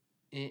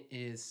It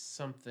is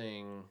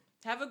something.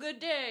 Have a good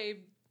day.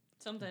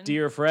 Something.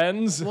 Dear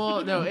friends.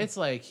 Well, no, it's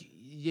like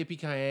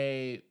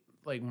Yippee-ki-yay,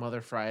 like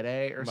Mother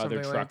Friday or Mother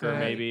something Trucker, like that.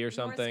 maybe, or More,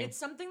 something. it's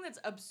something that's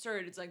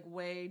absurd. It's like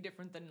way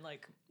different than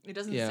like it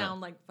doesn't Yeah.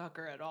 sound like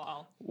fucker at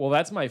all. Well,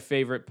 that's my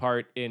favorite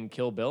part in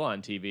Kill Bill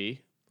on TV,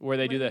 where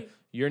they do the,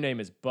 your name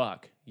is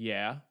Buck,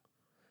 yeah?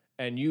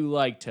 And you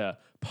like to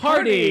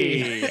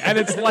party. And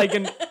it's like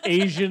an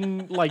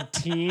Asian like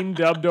teen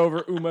dubbed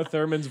over Uma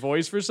Thurman's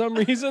voice for some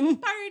reason.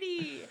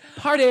 Party.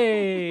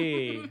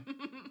 Party.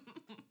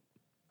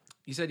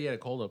 You said you had a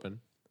cold open.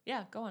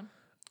 Yeah, go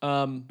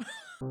on.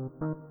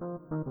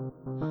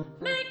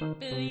 Make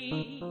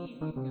believe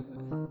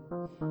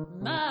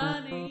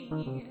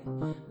money.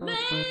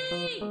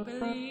 Make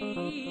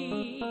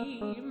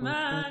believe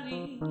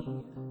money.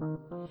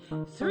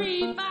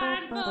 Three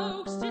fine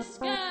folks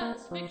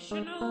discuss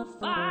fictional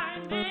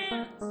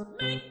finance.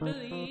 Make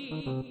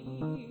believe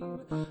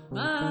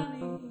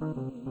money.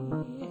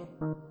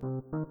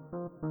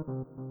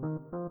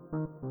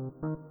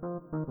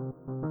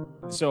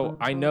 So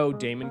I know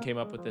Damon came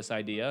up with this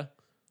idea.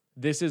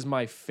 This is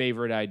my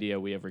favorite idea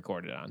we have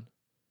recorded on.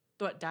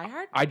 What, Die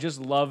Hard? I just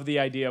love the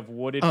idea of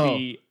would it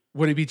be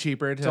Would it be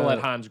cheaper to let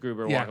Hans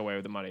Gruber Yeah. walk away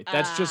with the money?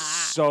 That's just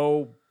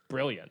so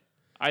brilliant.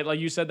 I like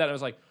you said that, I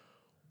was like,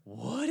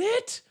 would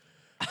it?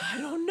 I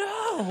don't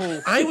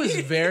know. I was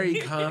very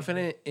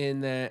confident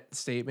in that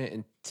statement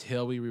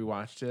until we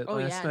rewatched it Oh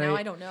last yeah, night. now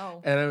I don't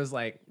know. And I was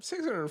like,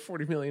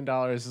 $640 million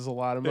is a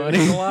lot of It's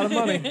money. a lot of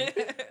money.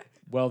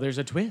 Well, there's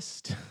a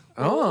twist.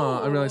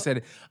 Oh, I'm really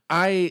excited.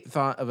 I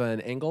thought of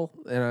an angle,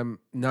 and I'm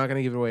not going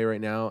to give it away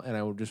right now, and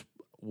I will just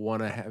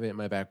want to have it in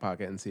my back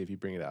pocket and see if you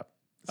bring it up.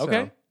 So,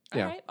 Okay.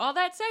 yeah. All right. All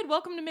that said,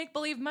 welcome to Make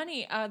Believe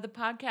Money, the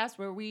podcast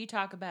where we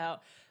talk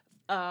about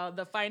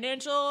the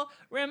financial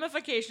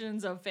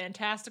ramifications of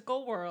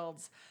fantastical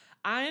worlds.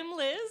 I'm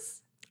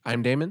Liz.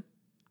 I'm Damon.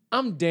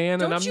 I'm Dan,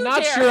 Don't and I'm you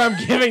not dare. sure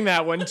I'm giving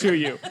that one to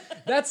you.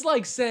 That's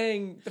like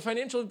saying the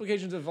financial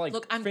implications of like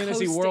Look, I'm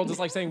fantasy coasting. worlds is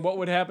like saying what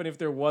would happen if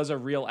there was a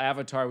real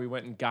Avatar we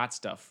went and got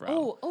stuff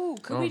from.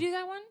 Could we do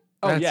that one?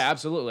 Oh, That's- yeah,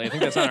 absolutely. I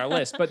think that's on our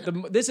list.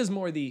 But this is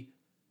more the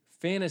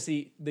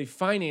fantasy, the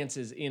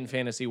finances in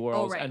fantasy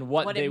worlds and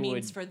what they it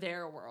means would. for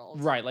their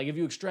world. Right, like if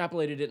you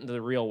extrapolated it into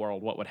the real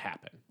world, what would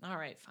happen? All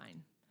right,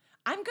 fine.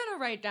 I'm gonna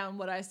write down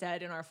what I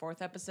said in our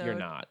 4th episode. You're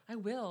not. I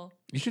will.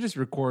 You should just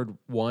record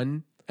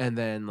one and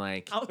then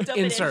like I'll dub it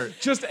in. insert.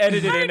 Just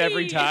edit it in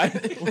every time.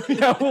 Party!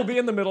 Yeah, we'll be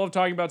in the middle of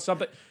talking about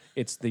something.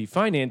 It's the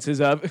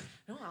finances of.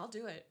 No, I'll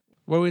do it.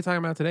 What are we talking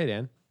about today,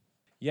 Dan?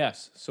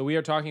 Yes, so we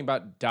are talking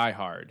about Die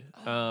Hard.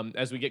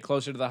 As we get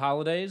closer to the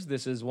holidays,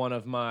 this is one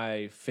of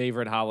my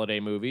favorite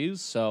holiday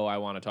movies, so I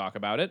want to talk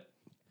about it.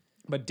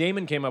 But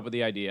Damon came up with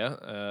the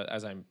idea,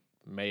 as I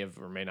may have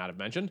or may not have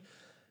mentioned.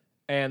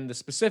 And the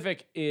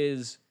specific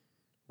is,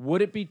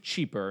 would it be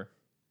cheaper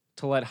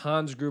to let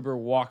Hans Gruber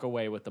walk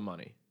away with the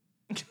money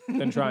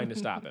than trying to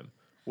stop him?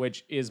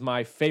 Which is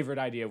my favorite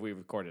idea we've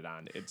recorded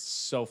on. It's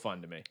so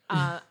fun to me.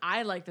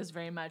 I like this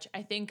very much.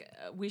 I think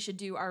we should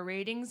do our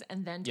ratings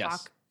and then Yes.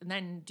 talk and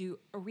then do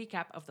a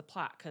recap of the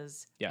plot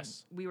because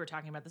Yes. we were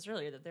talking about this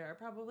earlier that there are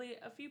probably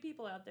a few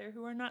people out there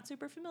who are not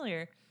super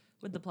familiar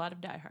with the plot of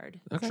Die Hard.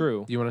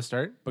 True, Do you want to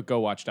start? but go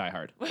watch Die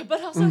Hard. But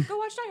also go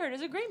watch Die Hard.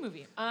 It's a great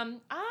movie.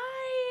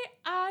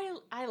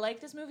 I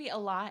like this movie a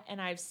lot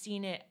and I've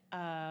seen it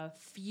a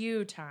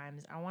few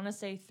times. I want to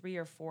say 3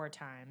 or 4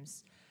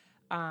 times.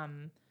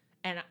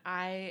 And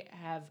I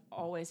have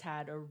always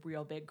had a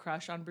real big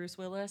crush on Bruce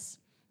Willis.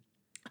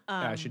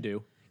 I should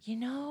do. You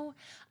know,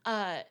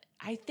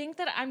 I think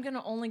that I'm going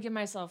to only give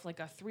myself like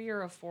a 3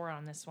 or a 4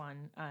 on this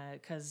one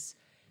because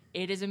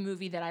it is a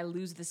movie that I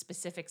lose the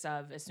specifics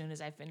of as soon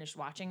as I finish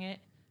watching it.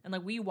 And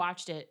like we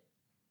watched it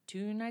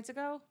 2 nights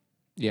ago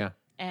Yeah.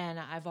 and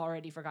I've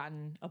already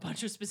forgotten a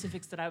bunch of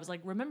specifics that I was like,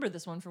 remember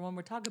this one for when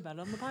we're talking about it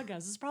on the podcast.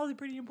 This is probably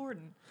pretty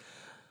important.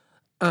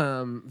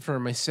 For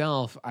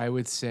myself, I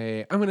would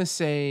say I'm gonna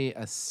say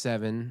a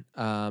 7.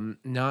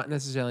 Not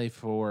necessarily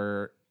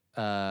for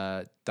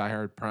Die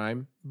Hard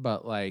Prime,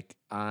 but like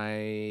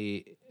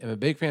I am a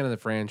big fan of the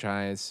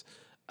franchise.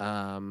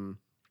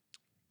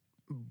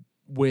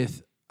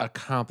 With a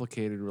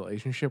complicated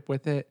relationship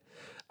with it.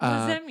 What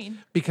does that mean?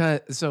 Because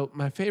so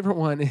my favorite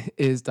one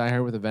is Die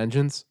Hard with a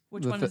Vengeance.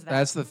 Which one is that?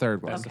 That's the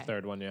third one. That's Okay. the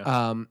third one, yeah.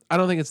 I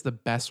don't think it's the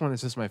best one.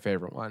 It's just my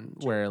favorite one,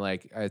 where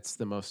like it's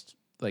the most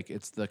like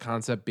it's the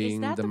concept Is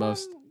being that the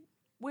most. one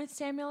with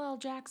Samuel L.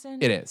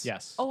 Jackson? It is.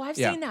 Yes. Oh, I've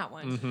Yeah. seen that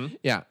one. Mm-hmm.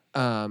 Yeah.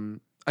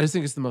 I just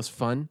think it's the most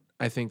fun.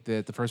 I think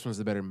that the first one's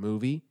the better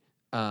movie.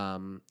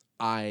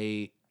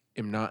 I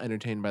am not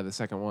entertained by the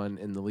second one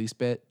in the least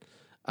bit.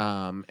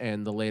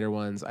 And the later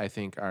ones I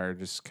think are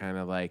just kind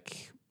of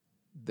like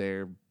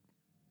they're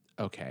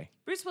okay.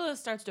 Bruce Willis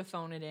starts to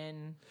phone it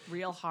in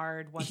real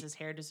hard once his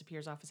hair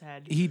disappears off his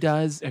head. He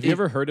does. Have you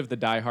ever heard of the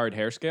Die Hard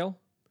hair scale?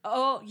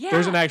 Oh yeah.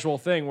 There's an actual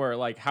thing where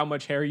like how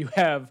much hair you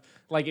have.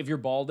 Like if you're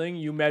balding,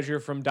 you measure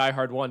from Die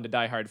Hard 1 to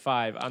Die Hard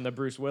 5 on the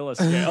Bruce Willis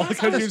scale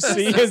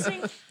because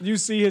you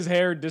see his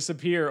hair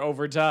disappear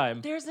over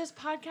time. There's this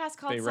podcast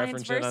called They Science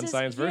referenced it on Versus.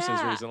 Science Versus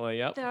Yeah. recently.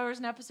 Yep. There was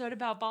an episode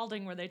about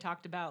balding where they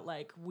talked about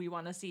like we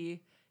want to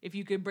see if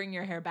you could bring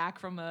your hair back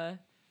from a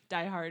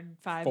Die Hard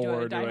 5 to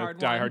Four a Die to a Hard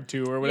 1. Die Hard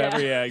 2 or whatever.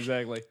 Yeah. Yeah,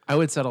 exactly. I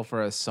would settle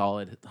for a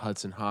solid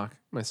Hudson Hawk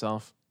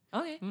myself.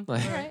 Okay.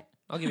 Like- All right.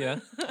 I'll give you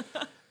that.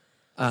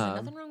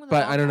 nothing wrong with a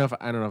but bald I don't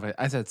know if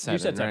I said 7.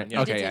 said 7, right? yeah.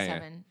 I Okay, did say yeah, yeah.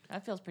 7.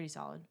 That feels pretty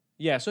solid.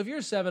 Yeah, so if you're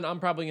a 7, I'm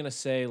probably going to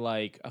say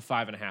like a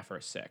 5.5 or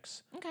a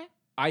 6. Okay.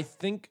 I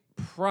think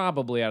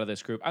probably out of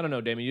this group, I don't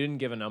know, Damon, you didn't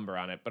give a number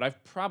on it, but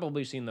I've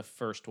probably seen the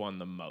first one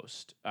the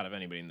most out of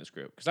anybody in this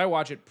group because I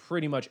watch it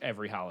pretty much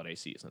every holiday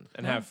season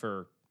and have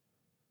for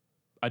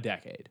a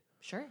decade.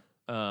 Sure.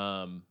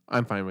 Um,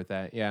 I'm fine with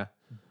that. Yeah.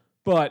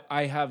 but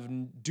I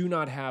do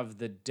not have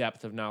the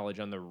depth of knowledge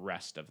on the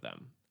rest of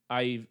them.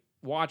 I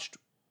watched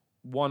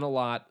 1 a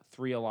lot,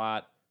 3 a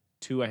lot,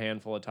 2 a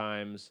handful of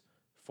times,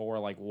 4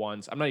 like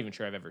once. I'm not even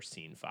sure I've ever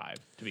seen 5,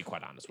 to be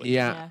quite honest with you.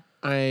 Yeah. Yeah.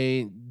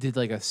 I did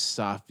like a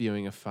soft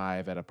viewing of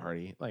 5 at a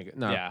party. Like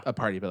not Yeah. a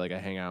party, but like a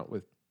hangout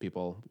with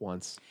people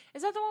once.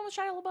 Is that the one with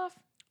Shia LaBeouf?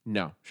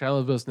 No.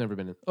 Shia LaBeouf's never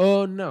been in.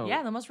 Oh no.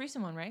 Yeah, the most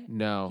recent one, right?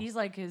 No. He's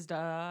like his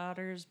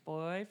daughter's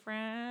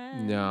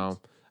boyfriend. No.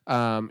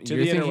 To You're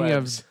the thinking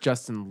interwebs. of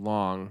Justin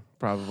Long,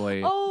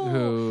 probably. Oh,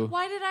 who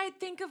why did I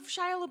think of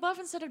Shia LaBeouf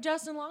instead of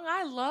Justin Long?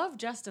 I love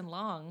Justin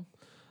Long.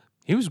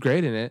 he was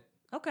great in it.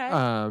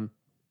 Okay.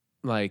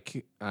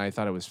 Like I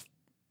thought it was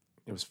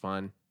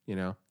fun, you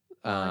know.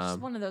 Well, it's just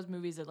one of those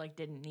movies that like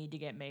didn't need to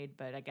get made,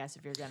 but I guess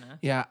if you're gonna,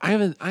 Yeah,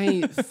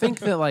 I think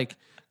that like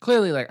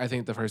clearly like I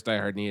think the first Die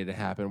Hard needed to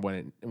happen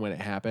when it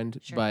happened,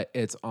 Sure. but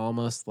it's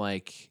almost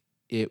like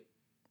it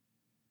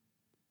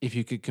if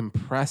you could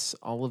compress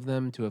all of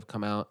them to have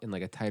come out in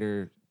like a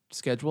tighter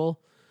schedule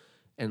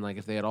and like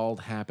if they had all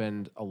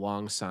happened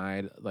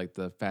alongside like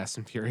the Fast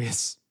and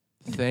Furious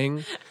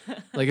thing,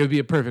 like it would be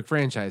a perfect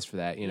franchise for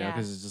that, you know, Yeah.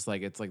 because it's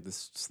like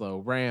this slow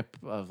ramp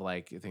of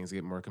like things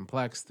get more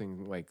complex,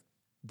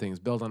 things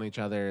build on each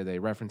other, they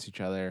reference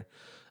each other.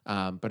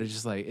 But it's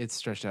just like it's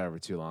stretched out over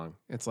too long.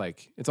 It's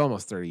like it's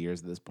almost 30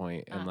 years at this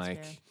point, and That's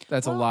like fair.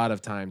 that's a Well- lot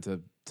of time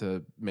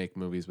to make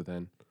movies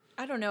within.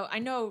 I don't know. I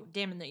know,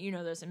 Damon, that you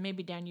know this, and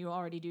maybe Dan, you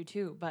already do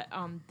too. But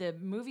the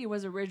movie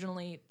was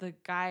originally the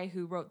guy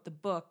who wrote the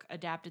book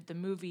adapted the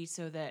movie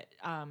so that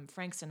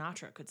Frank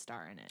Sinatra could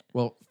star in it.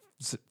 Well,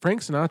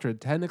 Frank Sinatra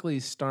technically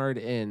starred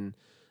in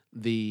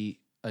the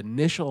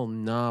initial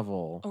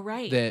novel Oh,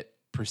 right. that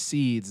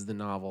precedes the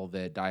novel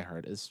that Die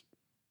Hard is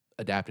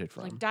adapted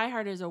from. Like Die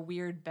Hard is a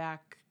weird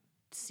back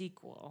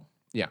sequel.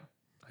 Yeah.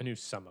 I knew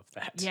some of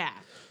that. Yeah.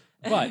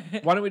 But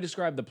why don't we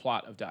describe the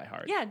plot of Die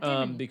Hard? Yeah,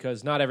 Damon.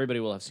 because not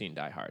everybody will have seen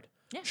Die Hard.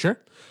 Sure.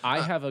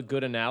 I have a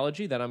good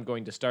analogy that I'm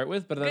going to start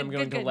with, but then Good, I'm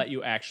going good, to good. let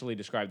you actually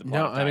describe the plot.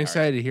 No, of Die I'm Hard.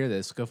 excited to hear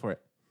this. Go for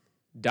it.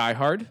 Die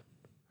Hard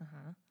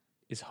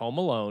is Home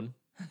Alone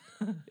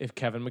if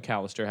Kevin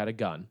McAllister had a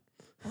gun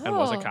and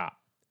was a Oh. cop.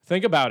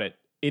 Think about it.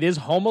 It is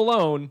Home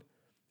Alone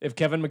if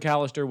Kevin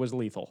McAllister was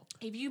lethal.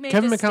 If you make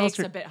Kevin the stakes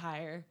McAllister- a bit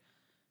higher.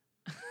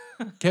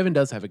 Kevin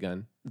does have a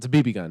gun. It's a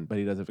BB gun, but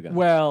he does have a gun.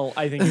 Well,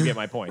 I think you get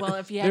my point. Well,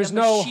 if he had There's a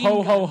no machine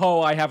ho ho gun.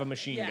 ho, I have a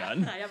machine Yeah,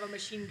 gun. I have a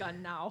machine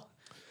gun now.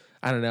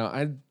 I don't know.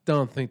 I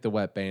don't think the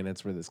wet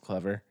bayonets were this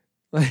clever.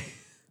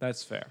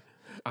 That's fair.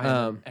 I am an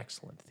Um,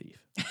 excellent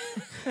thief.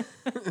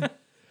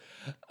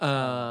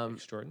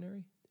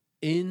 Extraordinary?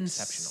 In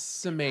Exceptional.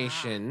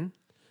 summation,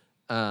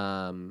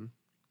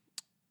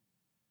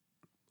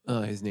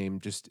 his name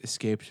just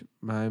escaped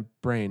my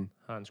brain.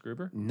 Hans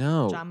Gruber?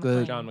 No, John the,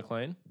 McClane. John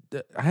McClane?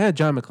 I had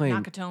John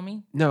McClane.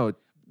 Nakatomi. No,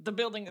 The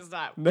building is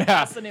that. Yeah.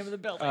 That's the name of the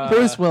building.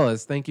 Bruce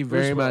Willis. Thank you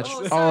very Bruce much,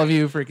 Willis. Oh, all of sorry.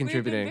 you, for We've been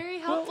contributing. very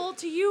helpful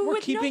to you. We're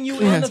with keeping no you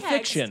in the context.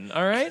 fiction,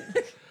 all right?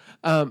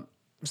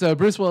 So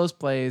Bruce Willis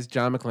plays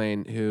John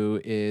McClane,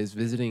 who is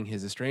visiting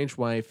his estranged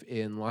wife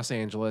in Los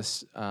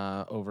Angeles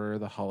over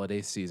the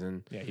holiday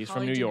season. Yeah, he's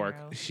Holly from New De York.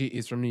 Niro. She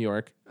is from New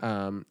York.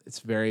 It's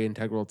very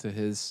integral to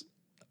his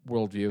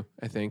worldview,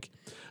 I think.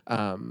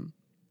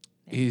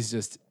 He's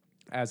just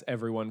As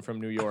everyone from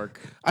New York.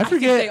 I think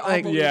forget they all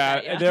like believe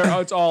Yeah, that,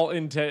 it's all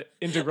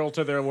integral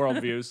to their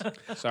worldviews.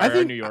 Sorry, I our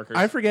think New Yorkers.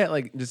 I forget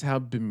like just how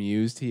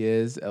bemused he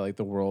is at like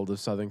the world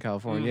of Southern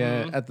California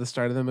Mm-hmm. at the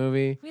start of the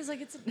movie. He's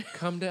like, it's.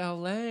 Come to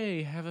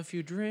LA, have a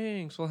few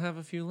drinks, we'll have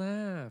a few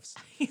laughs.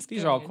 He's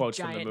These are all carrying a quotes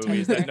from the giant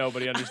movies teddy that bear.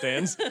 nobody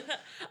understands.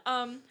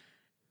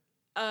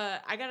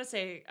 I gotta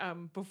say,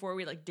 before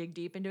we like dig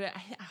deep into it,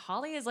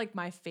 Holly is like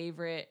my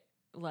favorite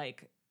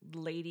like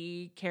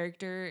lady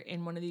character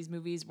in one of these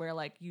movies where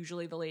like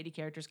usually the lady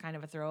character is kind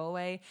of a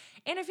throwaway,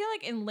 and I feel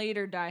like in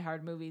later Die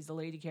Hard movies the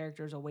lady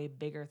character is a way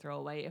bigger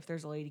throwaway if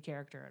there's a lady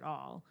character at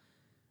all.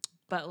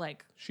 But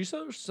like, She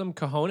shows some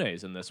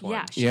cojones in this one.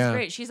 yeah, she's Yeah.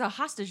 great. She's a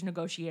hostage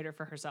negotiator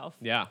for herself.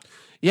 Yeah.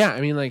 Yeah,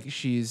 I mean like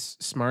she's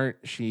smart.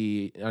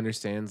 She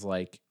understands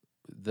like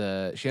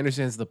she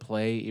understands the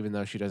play, even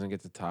though she doesn't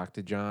get to talk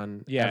to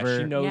John. Yeah, ever,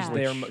 she knows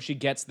Yeah. she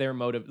gets their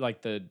motive,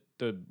 like the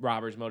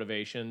robbers'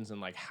 motivations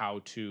and like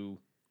how to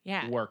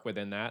Yeah. work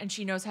within that. And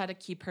she knows how to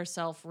keep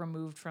herself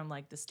removed from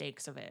like the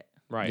stakes of it.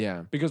 Right.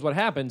 Yeah. Because what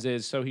happens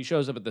is, so he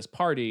shows up at this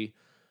party,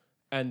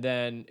 and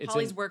then it's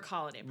Holly's work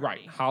holiday party.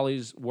 right,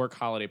 Holly's work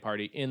holiday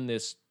party in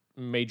this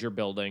major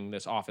building,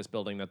 this office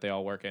building that they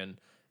all work in,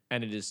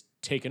 and it is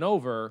taken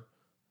over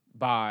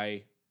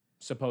by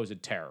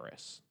supposed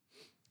terrorists.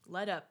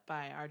 Led up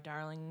by our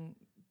darling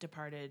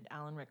departed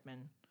Alan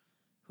Rickman,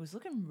 who's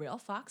looking real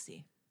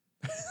foxy.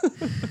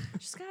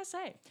 Just gotta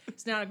say,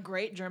 it's not a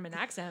great German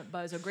accent,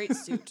 but it's a great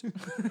suit.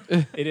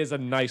 It is a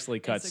nicely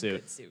cut It's a suit.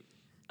 good suit.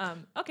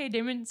 Okay,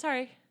 Damon.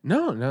 Sorry.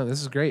 No,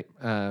 this is great.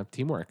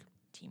 Teamwork.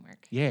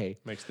 Teamwork. Yay.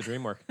 Makes the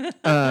dream work.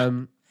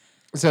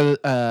 So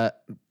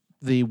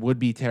the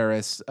would-be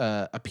terrorists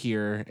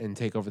appear and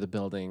take over the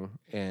building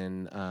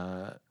and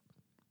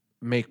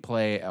make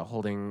play at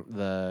holding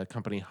the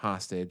company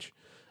hostage.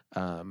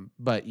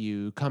 But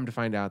you come to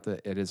find out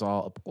that it is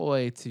all a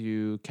ploy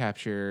to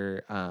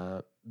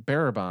capture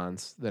bearer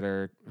bonds that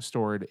are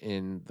stored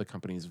in the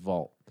company's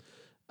vault.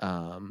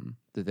 That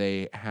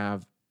they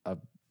have a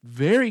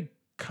very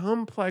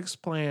complex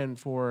plan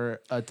for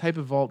a type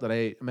of vault that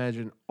I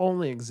imagine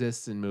only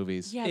exists in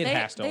movies. Yeah, It they,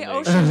 has to they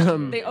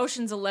only they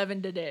Ocean's 11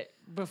 did it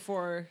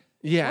before.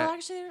 Yeah, Well,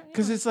 actually,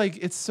 because it's like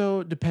it's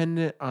so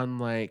dependent on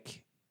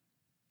like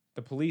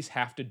The police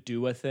have to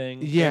do a thing.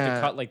 They have Yeah.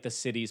 to cut like the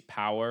city's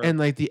power. and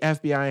like the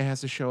FBI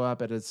has to show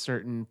up at a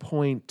certain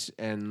point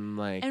and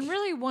like And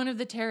really, one of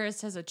the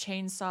terrorists has a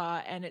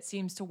chainsaw, and it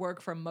seems to work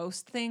for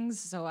most things.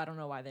 So I don't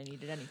know why they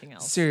needed anything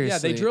else. seriously, yeah,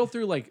 they drill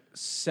through like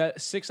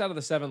 6 out of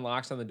the 7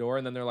 locks on the door,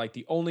 and then they're like,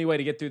 the only way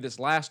to get through this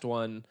last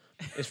one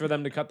is for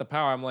them to cut the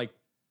power. I'm like,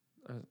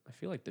 I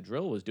feel like the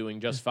drill was doing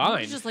just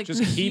fine. just, like,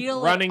 just keep peel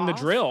it running the off.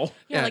 drill.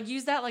 Yeah, Yeah. like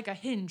use that like a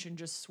hinge and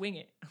just swing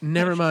it.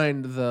 Never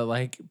mind the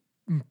like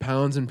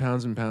pounds and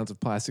pounds and pounds of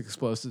plastic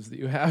explosives that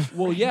you have.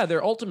 Well, yeah,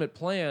 their ultimate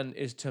plan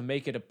is to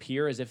make it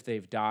appear as if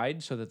they've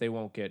died so that they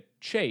won't get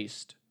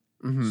chased.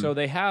 Mm-hmm. So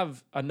they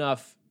have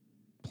enough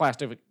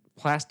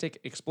plastic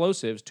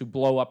explosives to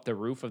blow up the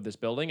roof of this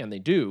building, and they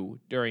do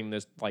during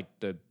this like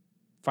the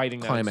fighting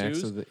that Climax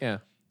ensues. of the yeah.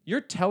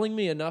 You're telling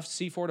me enough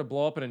C4 to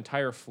blow up an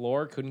entire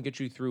floor couldn't get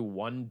you through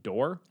one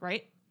door?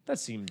 Right? That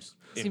seems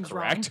Seems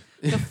incorrect.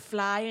 wrong. The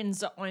fly in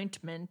the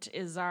ointment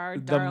is our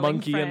The darling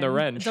monkey in the friend-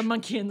 wrench. The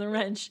monkey in the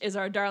wrench is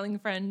our darling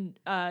friend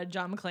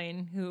John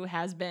McClane, who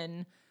has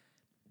been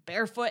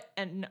barefoot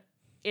and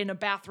in a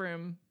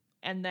bathroom,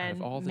 and then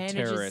Of all the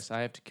manages. terrorists,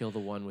 I have to kill the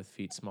one with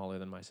feet smaller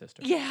than my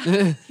sister.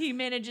 Yeah, he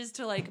manages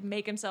to like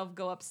make himself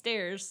go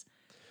upstairs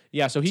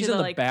Yeah, so he's to in the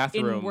the like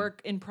bathroom. in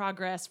work in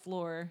progress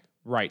floor.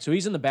 Right. So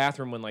he's in the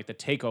bathroom when like the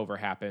takeover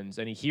happens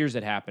and he hears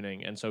it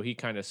happening, and so he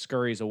kind of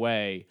scurries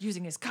away.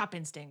 Using his cop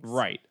instincts.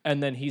 Right.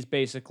 And then he's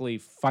basically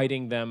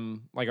fighting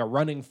them like a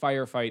running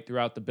firefight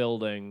throughout the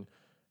building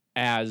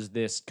as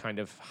this kind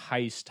of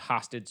heist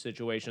hostage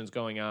situation is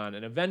going on.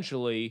 And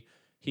eventually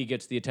he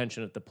gets the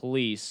attention of the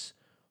police,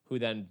 who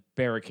then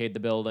barricade the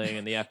building,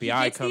 and the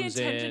FBI He gets comes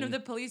the attention in. of the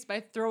police by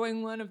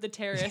throwing one of the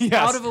terrorists Yes.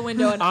 out of a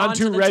window and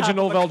onto onto the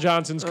Reginald top L. of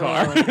Johnson's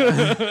car.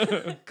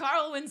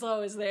 Carl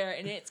Winslow is there,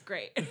 and it's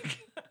great.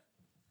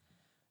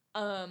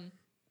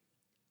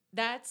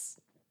 That's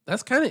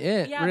That's kind of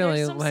it, yeah. really.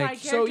 There's some Like, side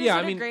So characters yeah, that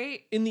I are mean,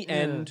 great. in the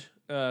end,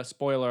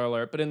 spoiler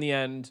alert, but in the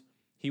end,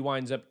 he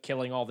winds up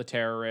killing all the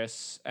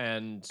terrorists,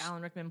 and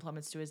Alan Rickman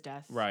plummets to his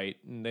death. right,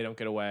 and they don't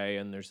get away,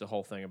 and there's the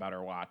whole thing about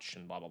her watch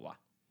and blah blah blah.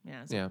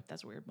 Yeah. Yeah.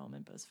 That's a weird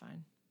moment, but it's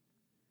fine.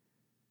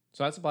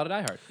 So that's a plot of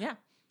Die Hard.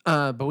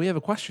 Yeah. but we have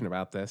a question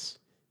about this,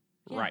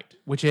 Yeah. Right,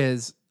 which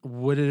is,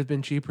 would it have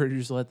been cheaper to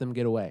just let them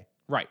get away?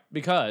 right,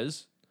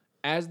 because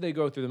as they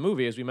go through the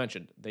movie, as we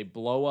mentioned, they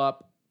blow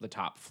up the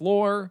top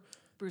floor.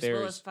 Bruce There's-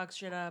 Willis fucks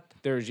shit up.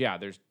 There's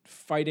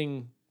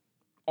fighting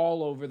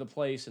all over the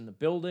place in the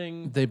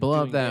building. They blow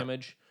up doing that-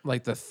 damage.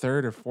 Like the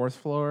third or fourth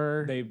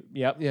floor.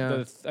 Yeah.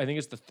 Yeah. I think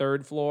it's the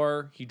 3rd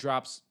floor. He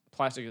drops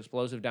plastic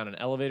explosive down an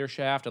elevator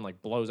shaft and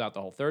like blows out the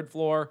whole 3rd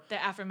floor.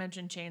 The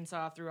aforementioned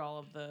chainsaw through all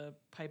of the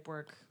pipe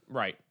work.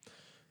 Right.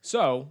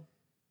 So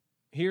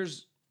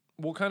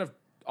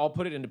I'll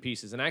put it into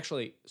pieces. And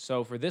actually,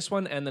 so for this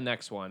one and the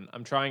next one,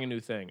 I'm trying a new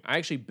thing. I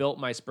actually built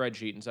my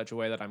spreadsheet in such a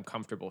way that I'm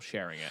comfortable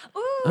sharing it.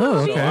 Ooh,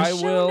 Oh, we okay. have I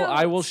show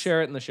will notes.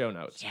 share it in the show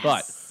notes. Yes.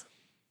 But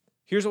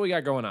here's what we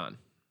got going on.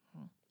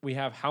 We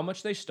have how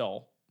much they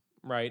stole,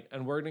 right?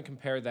 And we're going to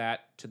compare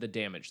that to the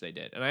damage they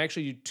did. And I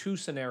actually do 2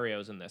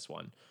 scenarios in this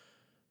one.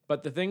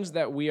 But the things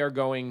that we are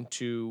going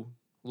to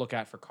look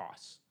at for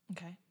costs.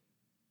 Okay.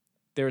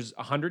 There's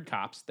 100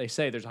 cops. They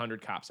say there's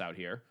 100 cops out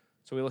here.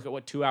 So we look at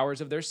what 2 hours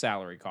of their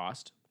salary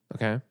cost.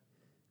 Okay.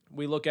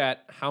 We look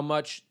at how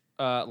much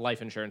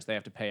life insurance they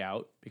have to pay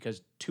out,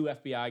 because 2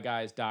 FBI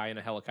guys die in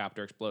a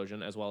helicopter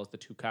explosion, as well as the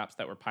 2 cops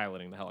that were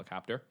piloting the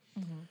helicopter.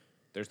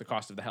 There's the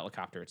cost of the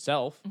helicopter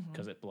itself,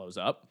 because it blows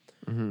up.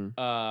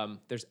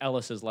 There's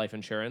Ellis's life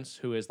insurance,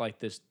 who is like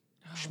this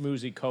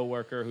schmoozy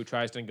coworker who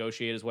tries to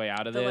negotiate his way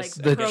out of The, this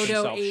like, and gets proto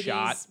himself 80s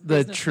shot.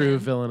 The true businessman.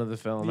 villain of the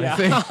film, I Yeah,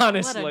 think.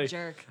 honestly. What a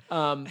jerk.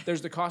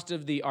 There's the cost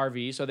of the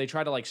RV, so they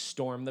try to like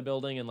storm the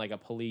building in like a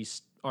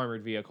police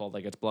armored vehicle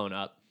that gets blown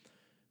up.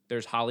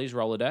 There's Holly's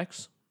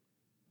Rolodex.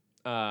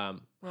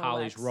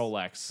 Holly's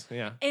Rolex,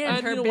 yeah,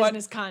 And her you know what?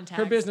 business contacts.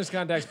 Her business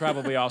contacts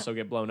probably also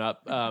get blown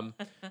up.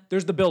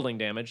 There's the building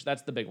damage.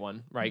 That's the big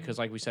one, right? Because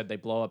like we said, they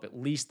blow up at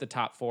least the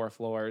top 4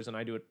 floors, and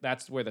I do it.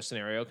 That's where the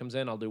scenario comes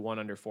in. I'll do one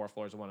under 4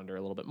 floors and one under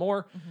a little bit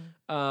more.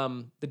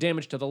 The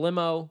damage to the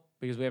limo,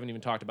 because we haven't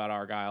even talked about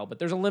Argyle, but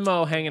there's a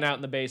limo hanging out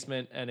in the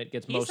basement, and it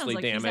gets He mostly sounds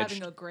like damaged. he's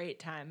having a great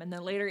time, and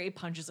then later he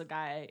punches a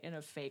guy in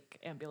a fake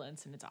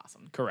ambulance, and it's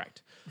awesome.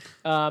 Correct.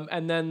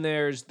 And then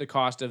there's the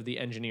cost of the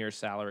engineers'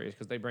 salaries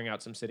because they bring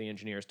out some city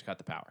engineers to cut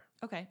the power.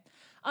 Okay.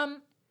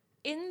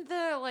 In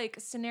the like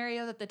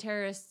scenario that the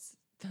terrorists,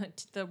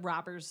 the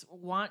robbers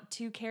want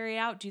to carry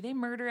out, do they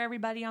murder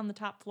everybody on the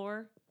top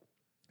floor?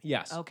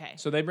 Yes. Okay.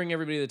 So they bring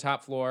everybody to the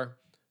top floor.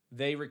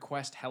 They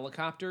request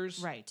helicopters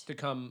Right. to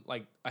come,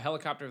 like a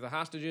helicopter for the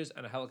hostages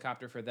and a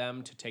helicopter for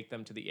them to take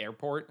them to the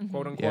airport,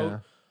 quote unquote. Yeah.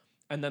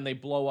 And then they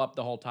blow up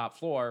the whole top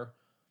floor,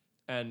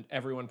 and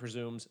everyone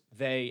presumes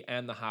they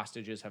and the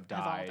hostages have Have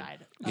all died.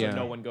 died. So Yeah.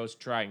 no one goes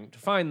trying to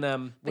find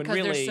them. When Because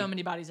really, there's so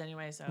many bodies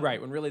anyway. So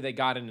right, when really they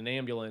got in an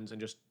ambulance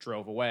and just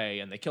drove away,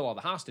 and they kill all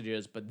the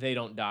hostages, but they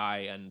don't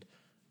die, and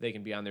they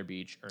can be on their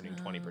beach earning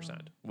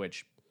 20%,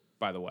 which,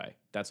 by the way,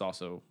 that's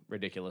also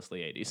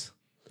ridiculously 80s.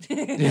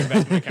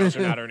 Investment accounts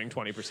are not earning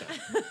 20%.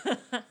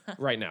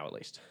 Right now, at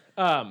least.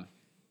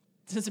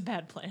 This is a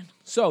bad plan.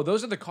 So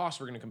those are the costs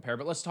we're going to compare,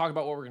 but let's talk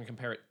about what we're going to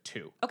compare it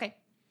to. Okay.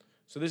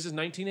 So this is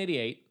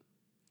 1988.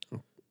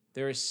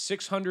 There is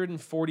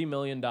 $640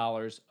 million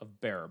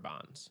of bearer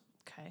bonds.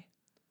 Okay.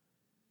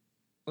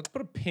 Let's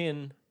put a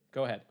pin.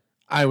 Go ahead.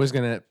 I was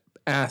going to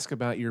ask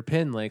about your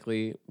pin,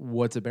 likely.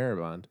 What's a bearer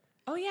bond?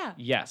 Oh yeah.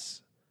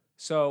 Yes.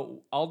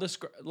 So I'll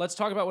describe. Let's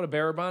talk about what a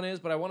bearer bond is,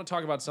 but I want to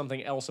talk about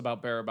something else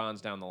about bearer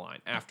bonds down the line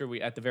after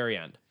we at the very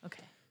end.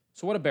 Okay.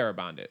 So what a bearer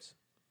bond is?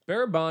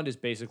 Bearer bond is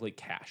basically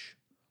cash.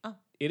 Oh.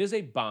 It is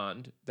a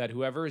bond that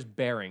whoever is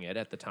bearing it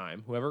at the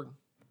time, whoever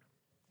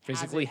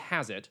physically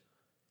has it,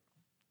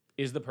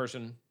 is the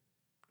person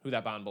who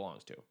that bond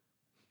belongs to.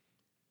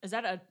 Is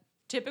that a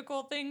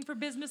typical thing for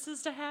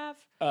businesses to have?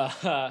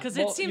 Because Because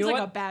it seems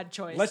like a bad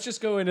choice. Let's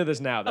just go into this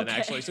now then, Okay.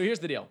 actually. So here's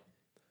the deal.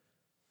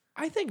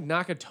 I think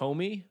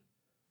Nakatomi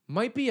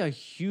might be a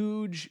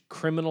huge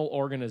criminal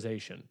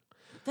organization.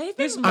 They've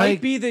This been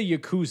might be the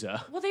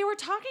Yakuza. well. They were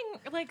talking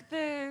like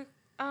the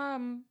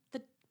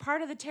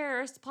part of the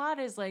terrorist plot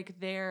is like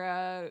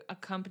they're a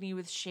company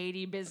with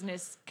shady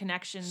business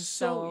connections.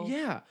 So,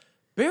 yeah,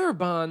 bearer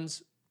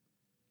bonds,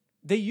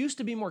 they used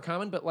to be more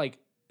common, but like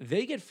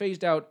they get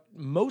phased out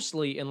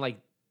mostly in like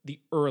the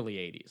early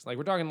 80s. Like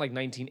we're talking like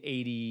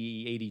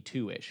 1980,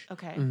 82-ish.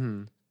 Okay.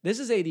 Mm-hmm. This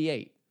is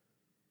 88.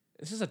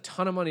 This is a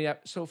ton of money.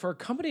 So for a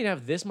company to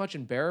have this much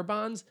in bearer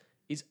bonds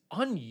is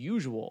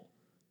unusual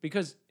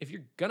because if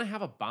you're going to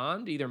have a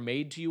bond either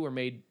made to you or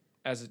made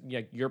as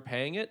you're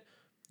paying it,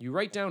 you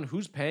write down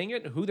who's paying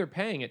it and who they're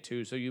paying it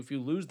to. So if you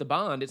lose the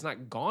bond, it's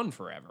not gone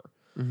forever.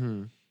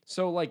 Mm-hmm.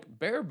 So like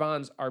bearer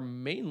bonds are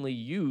mainly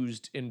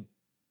used in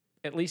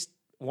at least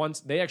once.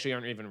 They actually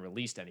aren't even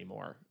released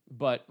anymore.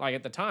 But like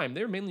at the time,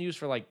 they were mainly used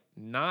for like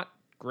not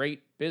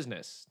great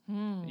business.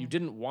 You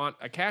didn't want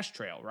a cash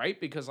trail, right?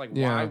 Because like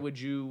Yeah. why would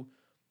you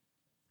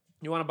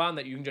want a bond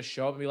that you can just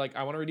show up and be like,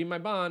 I want to redeem my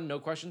bond, no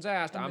questions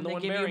asked. And I'm then the they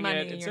one give you bearing money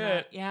it. and It's you're it.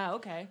 not- Yeah.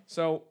 Okay.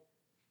 So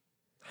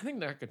I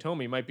think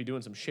Nakatomi might be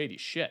doing some shady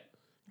shit.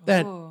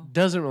 That Oh.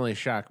 doesn't really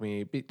shock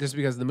me, just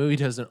because the movie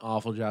does an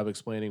awful job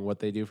explaining what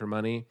they do for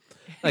money.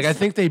 Like, I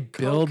think they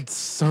build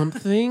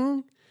something,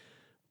 Well,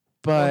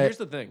 but here's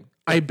the thing.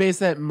 I base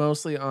that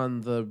mostly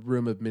on the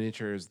room of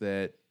miniatures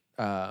that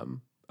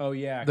Oh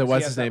yeah, the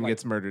what's his name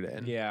gets murdered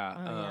in. Yeah.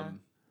 Oh, yeah.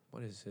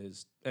 What is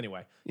his?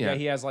 Anyway, Yeah. yeah,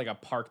 he has like a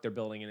park they're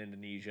building in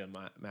Indonesia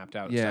mapped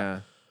out. and stuff. Yeah.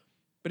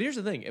 But here's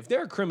the thing: if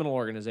they're a criminal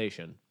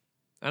organization,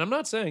 and I'm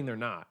not saying they're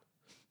not,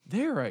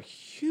 they're a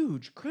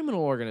huge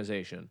criminal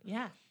organization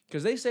Yeah.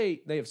 because they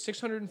say they have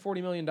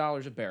 $640 million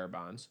of bearer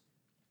bonds,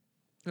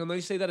 and they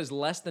say that is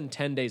less than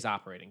 10 days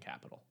operating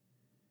capital.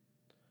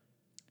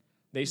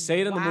 They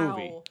say it in the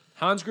movie. Wow.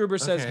 Hans Gruber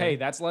says, Okay. "Hey,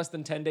 that's less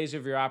than 10 days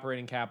of your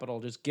operating capital.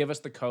 Just give us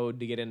the code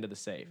to get into the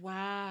safe."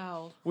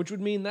 Wow. Which would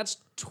mean that's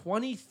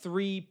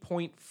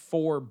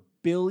 $23.4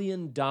 billion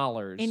In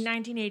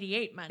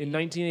 1988 money. in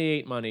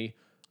 1988 money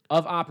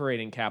of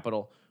operating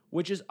capital,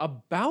 which is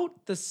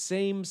about the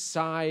same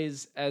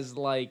size as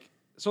like.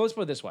 So let's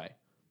put it this way: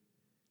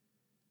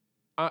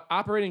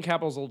 operating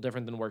capital is a little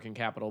different than working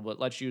capital, but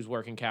let's use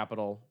working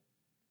capital.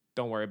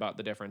 Don't worry about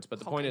the difference. But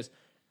the point Okay. is,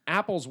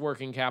 Apple's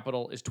working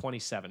capital is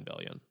 27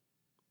 billion.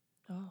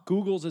 Oh.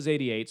 Google's is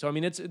 88. So I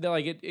mean, they're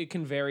like it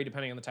can vary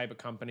depending on the type of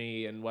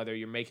company and whether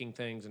you're making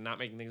things and not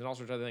making things and all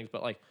sorts of other things.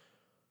 But like,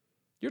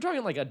 you're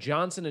talking like a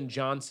Johnson and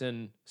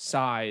Johnson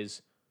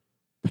size,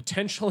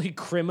 potentially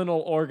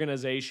criminal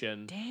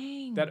organization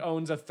Dang. that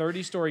owns a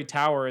 30-story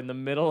tower in the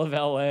middle of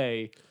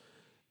LA.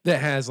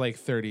 That has like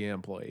 30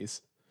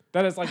 employees.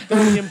 that has like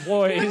 30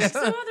 employees. So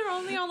they're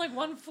only on like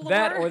one floor.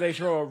 That, or they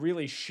throw a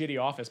really shitty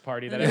office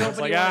party that everyone's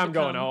Nobody like, wanted I'm to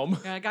going come. home.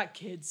 Yeah, I got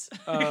kids.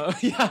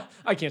 Yeah,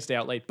 I can't stay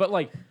out late. But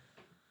like,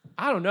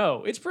 I don't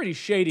know. It's pretty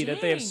shady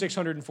that they have Dang.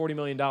 $640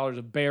 million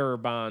of bearer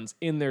bonds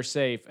in their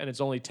safe, and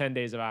it's only 10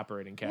 days of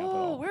operating Oh,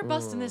 capital. we're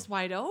busting this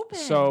wide open.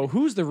 So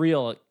who's the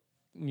real,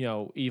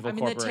 evil I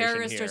mean, the corporation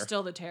terrorists here? are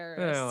still the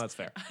terrorists. Well, that's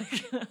fair.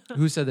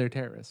 Who said they're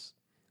terrorists?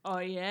 Oh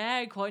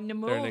yeah, quoting the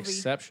They're an movie.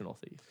 exceptional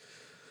thief.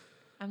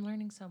 I'm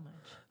learning so much.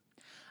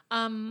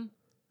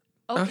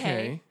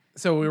 Okay.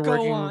 So we're Go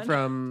working on.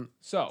 from.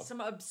 So, Some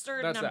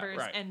absurd That's that, numbers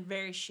right. and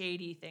very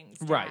shady things.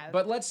 To right. have.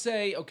 But let's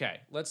say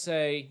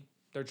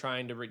they're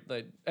trying to,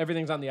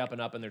 everything's on the up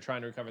and up, and they're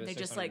trying to recover the They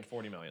just, like,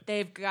 $640 million.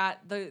 they've got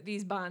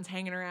these bonds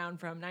hanging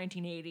around from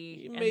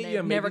 1980, and Maybe,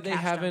 they've never they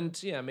cashed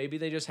haven't. Yeah, maybe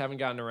they just haven't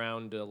gotten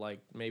around to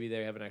maybe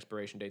they have an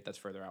expiration date that's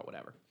further out.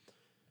 Whatever.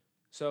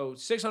 So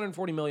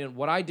 $640 million.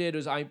 What I did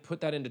is I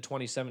put that into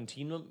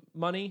 2017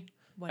 money,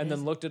 What and is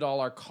then looked at all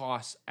our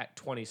costs at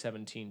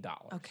 2017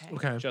 dollars. Okay.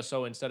 Okay. Just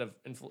so instead of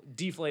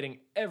deflating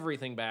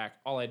everything back,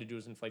 all I had to do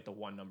was inflate the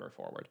one number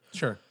forward.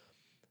 Sure.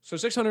 So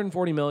 $640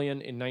 million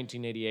in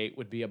 1988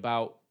 would be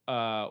about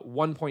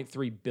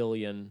 $1.3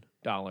 billion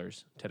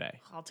today.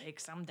 I'll take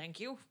some, thank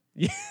you.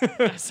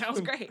 That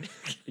sounds great.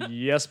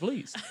 Yes,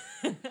 please.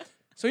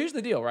 So here's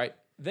the deal, right?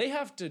 They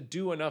have to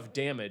do enough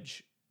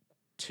damage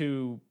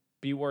to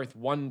be worth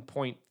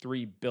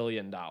 $1.3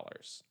 billion.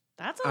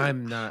 That's a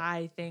I'm not-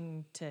 high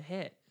thing to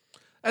hit.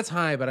 That's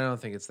high, but I don't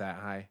think it's that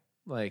high.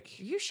 Like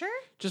Are you sure?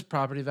 just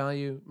property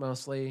value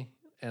mostly,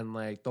 and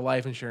like the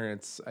life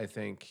insurance. I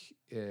think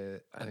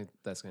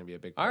that's going to be a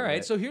big. Part All of right,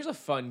 it. so here's a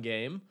fun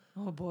game.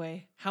 Oh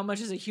boy, how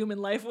much is a human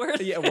life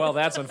worth? Yeah, well,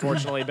 that's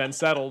unfortunately been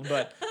settled,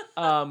 but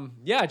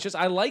yeah, it's just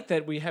I like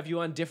that we have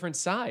you on different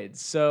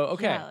sides. So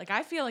okay, Yeah, like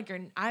I feel like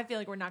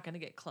we're not going to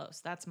get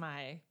close. That's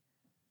my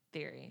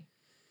theory.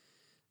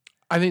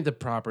 I think the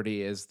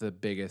property is the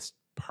biggest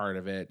part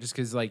of it, just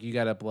because like you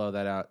got to blow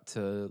that out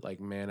to like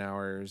man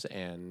hours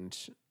and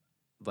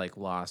like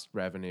lost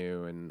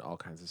revenue and all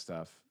kinds of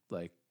stuff.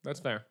 Like that's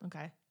fair.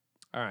 Okay.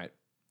 All right,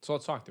 so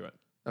let's talk through it.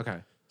 okay,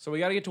 So we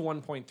got to get to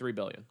 1.3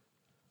 billion.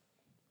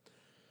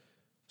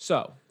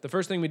 So the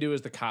first thing we do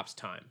is the cops'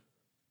 time.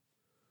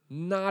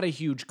 Not a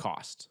huge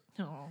cost,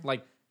 Oh.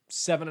 like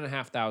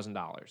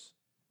 $7,500,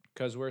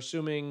 because we're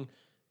assuming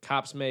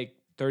cops make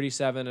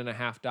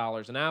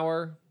 $37.50 an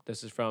hour.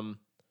 This is from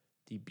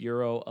the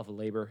Bureau of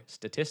Labor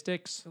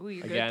Statistics. Ooh,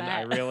 you're good Again, at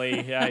I that.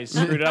 really I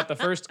screwed it up the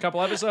first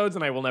couple episodes,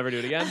 and I will never do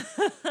it again.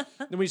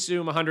 Then we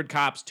assume 100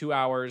 cops, 2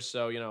 hours,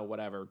 so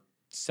whatever,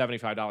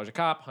 $75 a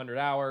cop, 100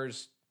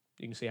 hours.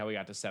 You can see how we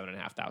got to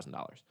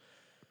 $7,500.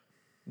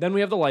 Then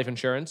we have the life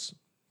insurance.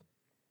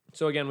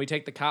 So again, we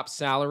take the cop's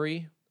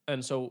salary,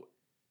 and so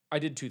I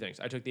did two things.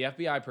 I took the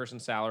FBI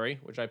person's salary,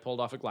 which I pulled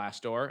off of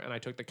Glassdoor, and I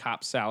took the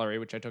cop's salary,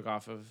 which I took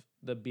off of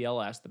the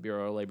BLS, the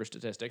Bureau of Labor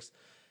Statistics,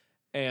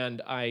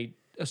 and I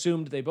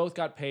assumed they both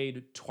got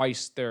paid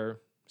twice their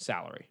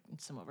salary.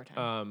 Some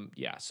overtime.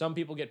 Yeah, some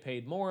people get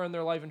paid more on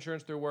their life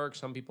insurance through work.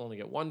 Some people only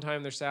get one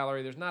time their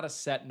salary. There's not a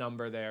set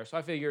number there. So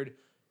I figured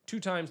 2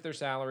 times their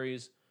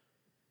salaries,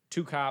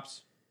 2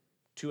 cops,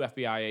 2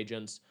 FBI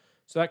agents.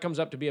 So that comes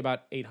up to be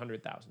about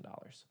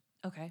 $800,000.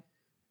 Okay.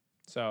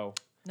 So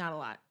Not a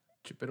lot.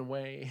 chipping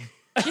away.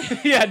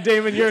 yeah,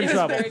 Damon, you're in He was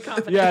trouble. very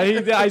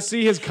confident. Yeah, I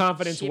see his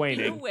confidence Chipping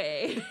waning.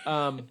 away.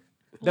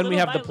 Then we Little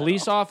have by the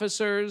police little.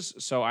 officers.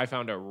 So I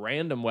found a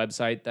random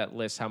website that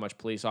lists how much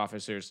police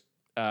officers,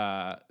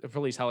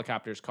 police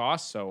helicopters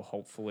cost. So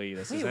hopefully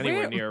this is Wait, anywhere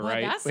where- near well,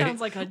 right. That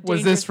sounds like a was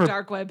dangerous this for-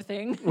 dark web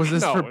thing. Was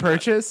this No, for not-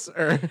 purchase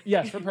or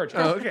Yes, for purchase.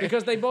 Oh, okay.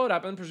 Because they blow it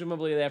up and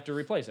presumably they have to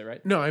replace it,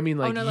 right? no? I mean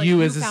like oh no, like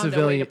you as a found a way to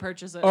civilian.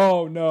 purchase it.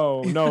 Oh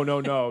no.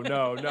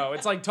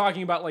 It's like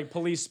talking about like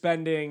police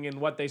spending and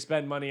what they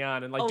spend money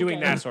on and like doing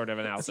Okay. that sort of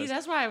See, analysis.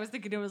 that's why I was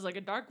thinking it was like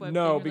a dark web.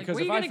 No, thing. because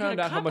like, if where I you gonna found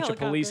get out how much a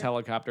police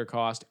helicopter? helicopter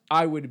cost,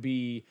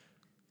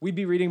 we'd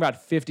be reading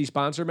about 50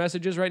 sponsor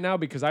messages right now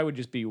because I would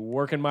just be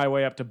working my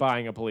way up to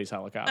buying a police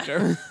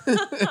helicopter.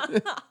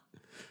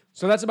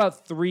 So that's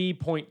about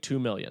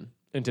 3.2 million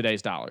in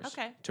today's dollars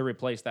Okay. to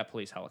replace that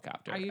police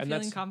helicopter. Are you and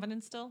feeling that's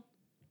confident still?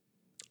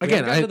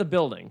 Again, to the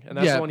building, and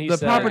that's yeah, the one he the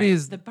said. property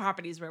is The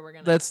property's where we're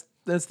gonna. that's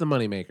the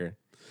moneymaker.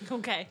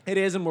 Okay. It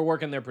is, and we're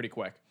working there pretty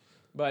quick.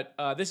 But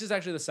this is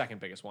actually the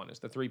second biggest one. Is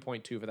the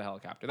 3.2 for the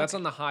helicopter. That's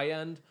on the high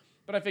end.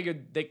 But I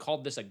figured they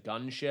called this a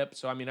gunship,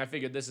 so I mean, I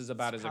figured this is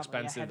about It's as probably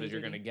a expensive heavy as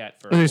you're going to duty.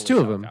 get for. And there's a 2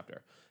 police of 'em.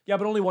 helicopter. Yeah,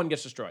 but only one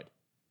gets destroyed.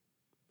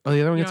 Oh,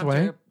 the other one You gets don't have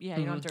to away. re-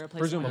 you don't have to replace.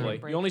 Presumably,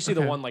 One you only see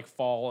the Okay. one like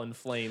fall in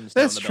flames.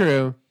 That's down the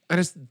building. true. I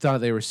just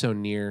thought they were so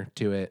near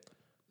to it,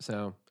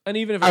 so And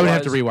even if I it would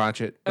have to was-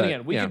 rewatch it. And but,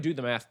 again, we yeah. could do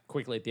the math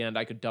quickly at the end.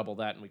 I could double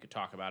that, and we could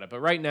talk about it. But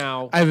right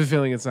now, I have a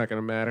feeling it's not going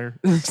to matter.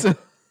 So-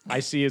 I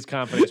see his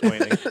confidence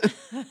waning.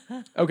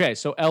 Okay,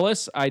 so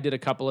Ellis, I did a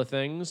couple of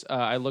things.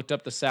 I looked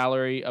up the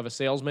salary of a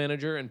sales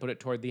manager and put it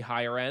toward the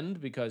higher end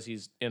because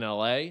he's in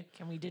LA.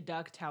 Can we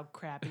deduct how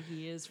crappy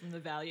he is from the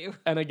value?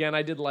 And again,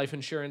 I did life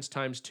insurance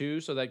times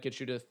 2, so that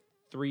gets you to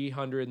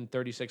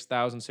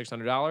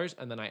 $336,600,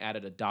 and then I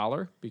added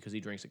 $1 because he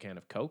drinks a can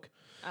of Coke.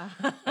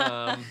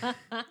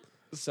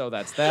 So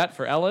that's that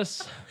for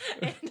Ellis.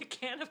 And a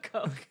can of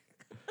Coke.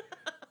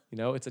 You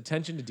know, it's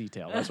attention to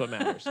detail. That's what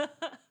matters.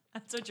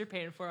 That's what you're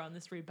paying for on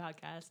this free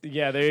podcast.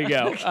 Yeah, there you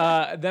go.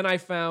 Then I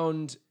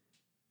found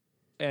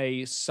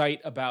a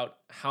site about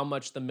how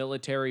much the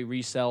military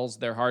resells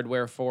their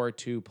hardware for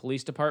to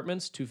police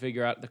departments to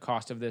figure out the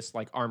cost of this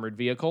like armored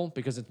vehicle,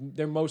 because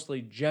they're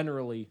mostly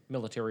generally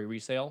military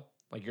resale.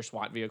 Like your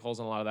SWAT vehicles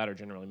and a lot of that are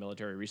generally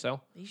military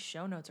resale. These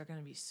show notes are going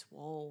to be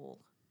swole.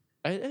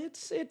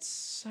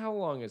 It's how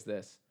long is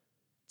this?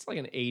 It's like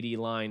an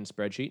 80-line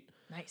spreadsheet.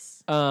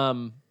 Nice.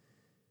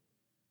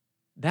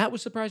 That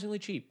was surprisingly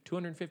cheap,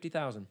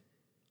 $250,000.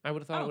 I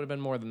would have thought it Oh. would have been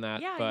more than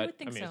that. Yeah, you but would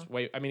think I mean, so. it's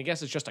way. I mean, I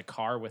guess it's just a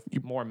car with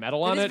more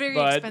metal It on is it. very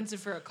but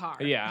expensive for a car.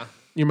 yeah.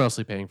 You're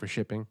mostly paying for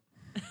shipping.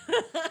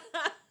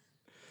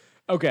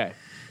 Okay.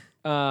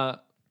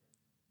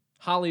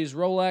 Holly's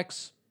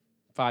Rolex,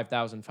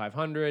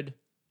 $5,500.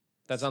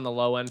 That's on the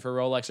low end for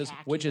Rolexes,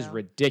 Tacky, which is though.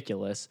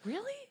 ridiculous.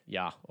 Really?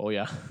 Yeah. Oh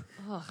yeah.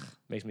 Ugh.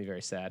 Makes me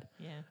very sad.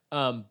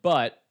 Yeah.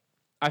 But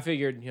I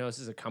figured, this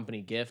is a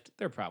company gift.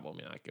 They're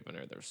probably not giving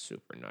her their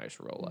super nice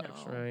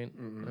Rolex, No. right?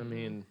 I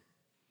mean,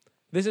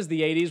 this is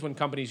the 80s when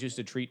companies used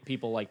to treat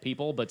people like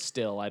people, but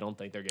still, I don't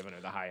think they're giving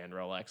her the high-end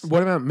Rolex.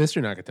 What about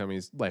Mr.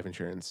 Nakatomi's life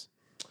insurance?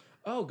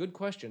 Oh, good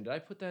question. Did I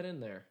put that in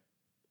there?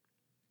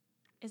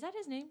 Is that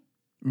his name?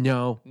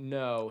 No,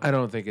 No. I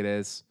don't think it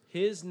is.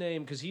 His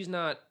name, because he's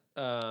not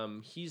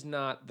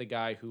the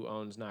guy who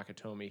owns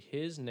Nakatomi.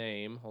 His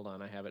name, hold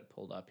on, I have it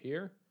pulled up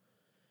here,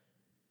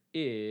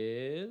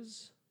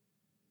 is...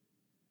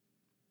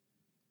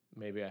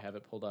 Maybe I have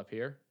it pulled up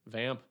here.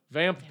 Vamp,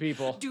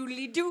 people.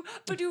 Doodly doo,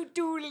 ba-doo,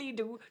 doodly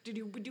doo,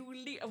 doo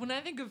doodly. When I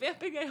think of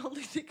vamping, I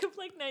only think of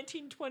like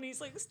 1920s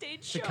like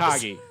stage shows.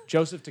 Takagi,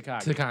 Joseph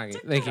Takagi. Takagi.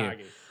 Thank you.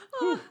 Takagi.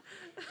 Whew.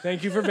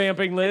 Thank you for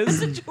vamping, Liz.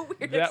 Such a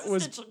weird That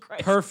was existential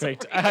crisis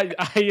perfect. story.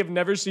 I have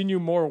never seen you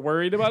more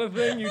worried about a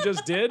thing. You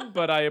just did,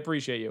 but I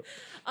appreciate you.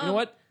 You know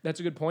what? That's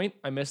a good point.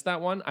 I missed that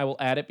one. I will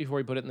add it before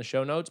we put it in the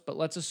show notes, but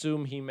let's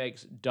assume he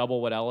makes double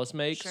what Ellis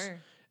makes. Sure.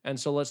 And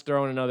so let's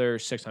throw in another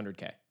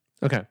 $600K.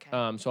 Okay.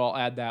 So I'll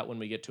add that when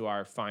we get to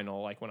our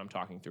final, like when I'm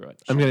talking through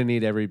it. I'm gonna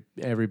need every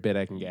bit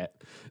I can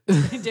get.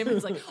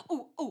 Damon's like,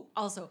 oh.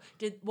 Also,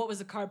 what was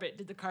the carpet?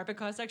 Did the carpet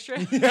cost extra?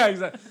 Yeah,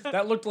 exactly.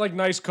 That looked like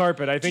nice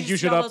carpet. I think Did you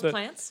should see all up those the.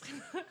 plants.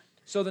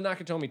 So the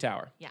Nakatomi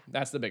Tower. Yeah.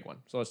 That's the big one.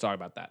 So let's talk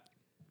about that.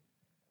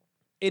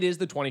 It is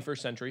the 21st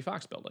Century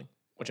Fox building,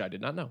 which I did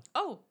not know.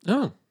 Oh,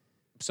 Oh,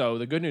 So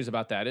the good news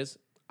about that is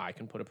I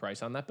can put a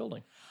price on that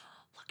building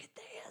look at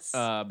this.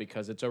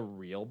 because it's a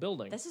real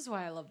building. This is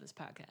why I love this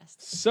podcast.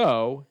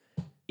 So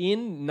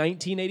in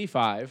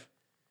 1985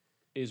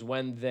 is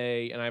when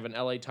and I have an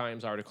LA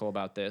Times article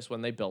about this,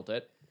 when they built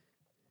it,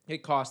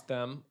 it cost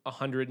them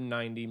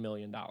 $190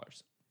 million.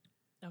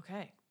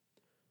 Okay.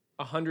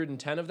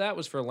 110 of that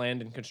was for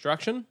land and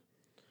construction,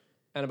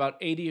 and about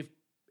 80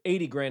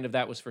 grand of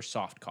that was for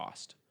soft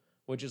cost,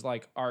 which is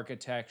like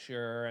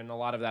architecture and a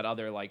lot of that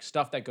other like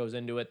stuff that goes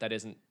into it that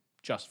isn't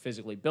just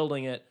physically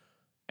building it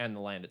and the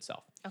land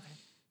itself. Okay.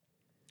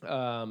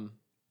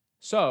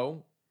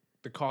 So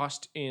the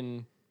cost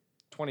in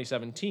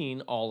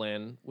 2017 all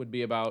in would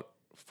be about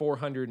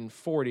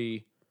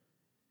 $440.5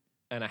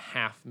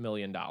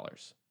 million.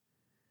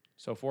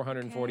 So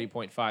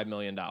 $440.5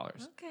 million.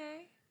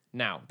 Okay.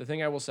 Now, the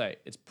thing I will say,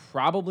 it's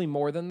probably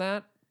more than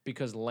that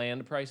because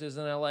land prices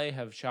in LA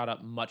have shot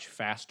up much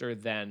faster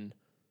than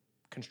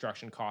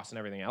construction costs and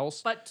everything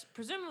else. But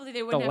presumably they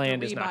The wouldn't have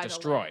land to is rebuy not the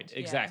destroyed. land. Yeah.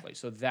 Exactly.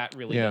 So that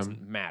really Yeah.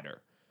 doesn't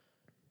matter.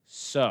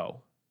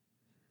 So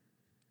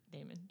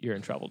Damon. you're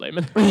in trouble,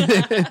 Damon.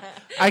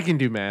 I can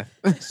do math.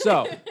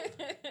 So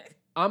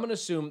I'm going to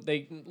assume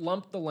they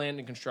lumped the land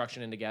and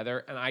construction in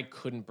together, and I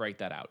couldn't break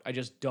that out. I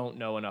just don't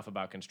know enough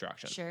about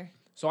construction. Sure.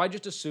 So I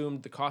just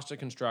assumed the cost of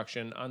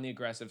construction on the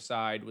aggressive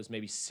side was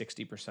maybe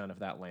 60% of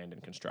that land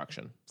and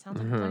construction, Sounds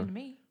like a plan to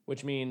me.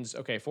 which means,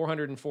 okay,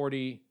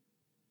 $444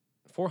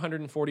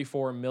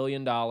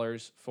 million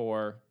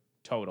for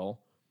total,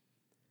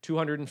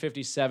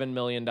 $257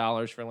 million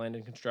for land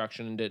and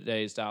construction in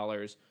today's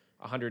dollars,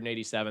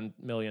 $187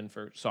 million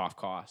for soft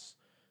costs.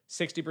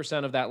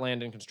 60% of that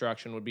land and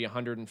construction would be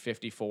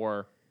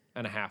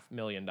 $154.5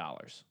 million.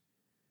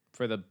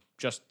 For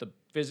just the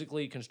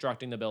physically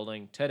constructing the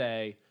building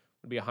today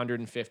would be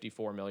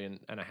 $154.5 million.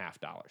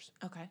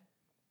 Okay.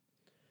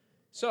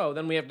 So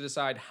then we have to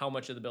decide how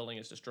much of the building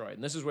is destroyed.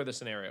 And this is where the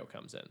scenario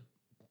comes in.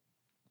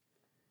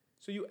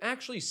 So you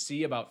actually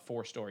see about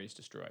 4 stories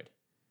destroyed,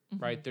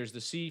 right? There's the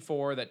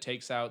C4 that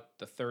takes out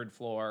the 3rd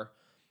floor,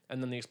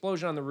 and then the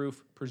explosion on the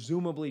roof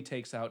presumably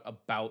takes out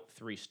about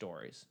 3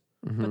 stories.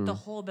 But the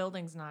whole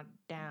building's not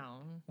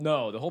down.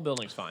 No, the whole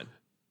building's fine.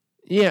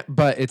 Yeah,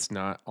 but it's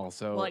not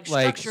also Well, like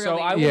like structure- So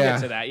I will Yeah.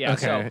 get to that. Yeah.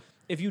 So Okay.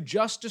 if you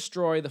just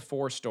destroy the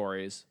 4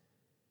 stories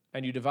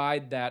and you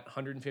divide that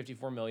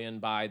 154 million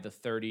by the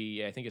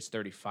 30, I think it's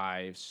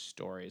 35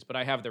 stories, but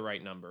I have the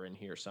right number in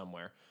here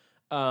somewhere.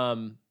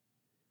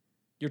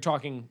 You're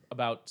talking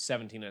about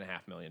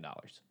 $17.5 million.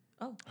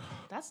 Oh,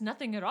 that's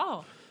nothing at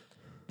all.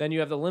 Then you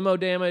have the limo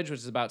damage, which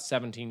is about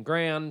 17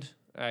 grand.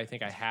 I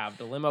think I have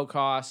the limo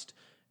cost.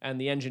 And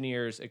the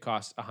engineers, it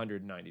costs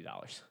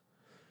 $190.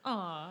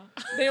 Aw.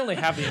 They only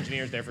have the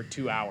engineers there for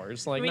 2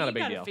 hours. Like, I mean, not a you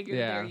big gotta deal. figure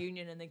Yeah. their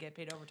union and they get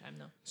paid overtime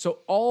though. So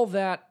all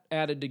that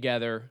added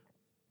together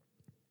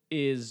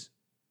is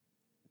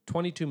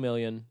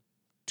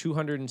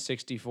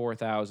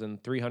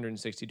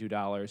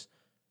 $22,264,362.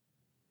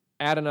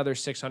 Add another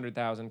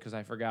 $600,000 because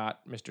I forgot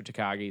Mr.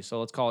 Takagi. So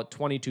let's call it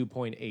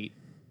 $22.8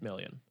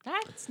 million.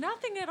 That's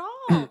nothing at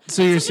all.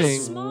 So you're That's such a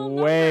saying small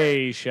number.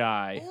 Way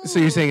shy. So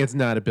you're saying it's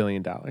not $1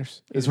 billion?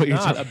 Is what you're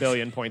Not saying? $1.3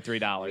 billion.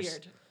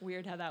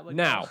 Weird how that would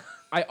Now, go.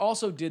 I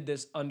also did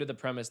this under the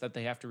premise that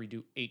they have to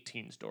redo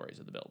 18 stories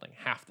of the building,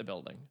 half the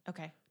building.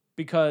 Okay.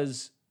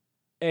 Because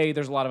A,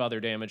 there's a lot of other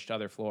damage to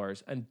other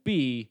floors, and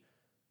B,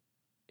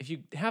 if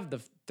you have the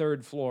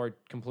third floor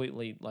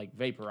completely like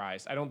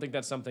vaporized, I don't think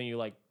that's something you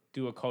like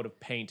do a coat of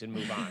paint and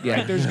move on. Yeah.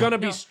 Right? There's gonna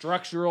be No.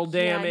 structural Yeah,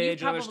 and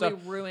damage you and other probably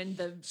stuff. ruined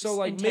the So,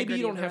 like, maybe you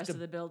integrity don't of the have rest to- of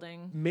the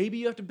building. Maybe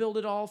you have to build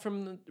it all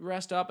from the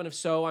rest up, and if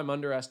so, I'm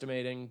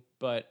underestimating.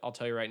 But I'll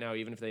tell you right now,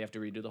 even if they have to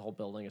redo the whole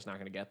building, it's not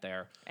gonna get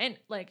there. And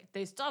like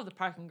they still have the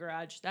parking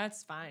garage.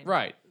 That's fine.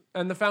 Right.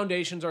 And the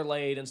foundations are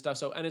laid and stuff.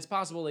 So, and it's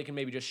possible they can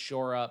maybe just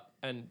shore up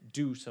and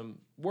do some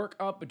work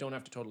up, but don't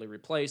have to totally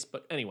replace.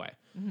 But anyway,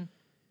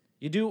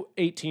 you do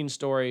 18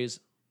 stories.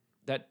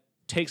 That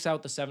takes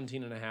out the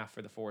 17 and a half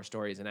for the 4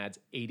 stories and adds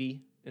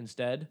 80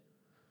 instead.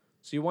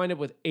 So you wind up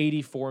with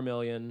 84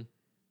 million.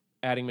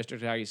 Adding Mr.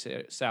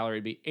 Takagi's salary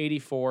would be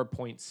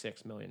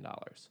 $84.6 million.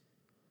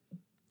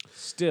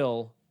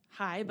 Still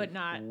High, but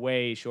not.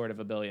 way short of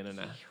 $1.3 billion.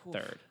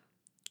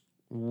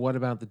 What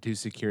about the 2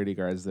 security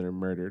guards that are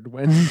murdered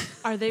when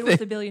Are they worth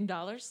 $1 billion?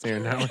 they're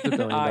not worth $1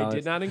 billion? I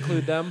did not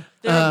include them.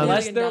 They're $1 Unless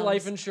billion their dollars.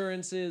 life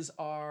insurances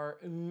are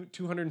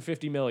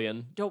 $250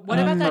 million. What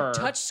about that Per.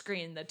 touch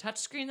screen? The touch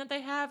screen that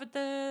they have at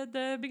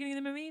the beginning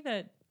of the movie?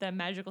 That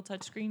magical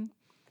touch screen?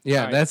 Yeah,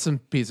 Alright. that's some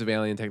piece of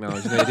alien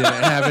technology they didn't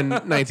have in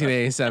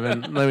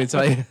 1987. Let me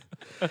tell you.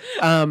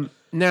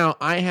 Now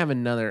I have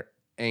another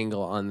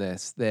angle on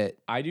this that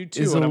I do is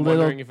too, a and I'm little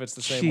wondering if it's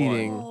the same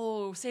cheating. one.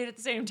 Oh, say it at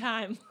the same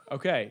time.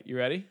 Okay, you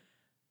ready?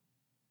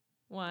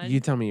 One. you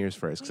tell me yours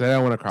first because I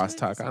don't want to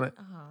crosstalk on it.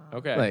 Oh.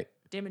 Okay. Like,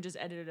 Damon just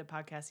edited a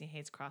podcast. He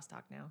hates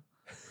crosstalk now.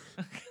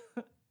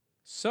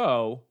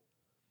 So,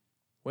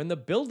 when the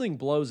building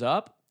blows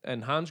up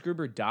and Hans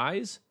Gruber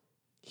dies,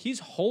 he's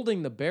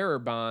holding the bearer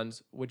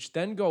bonds, which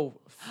then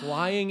go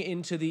flying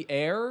into the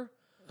air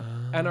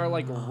and are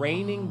like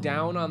raining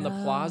down on the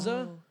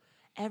plaza. Oh.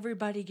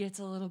 Everybody gets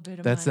a little bit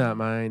of that's money. not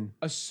mine.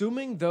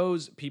 Assuming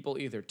those people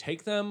either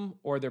take them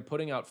or they're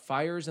putting out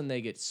fires and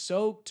they get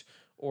soaked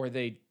or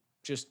they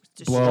just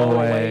Blow blow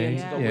away,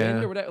 into the yeah.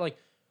 wind or whatever. Like,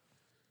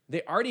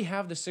 they already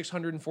have the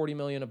 640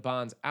 million of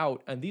bonds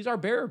out, and these are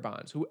bearer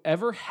bonds.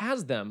 Whoever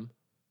has them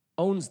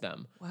owns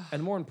them.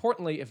 And more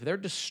importantly, if they're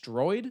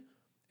destroyed,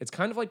 it's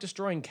kind of like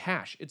destroying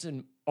cash. It's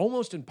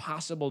almost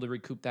impossible to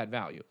recoup that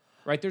value,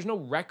 right? There's no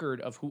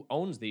record of who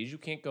owns these. You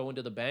can't go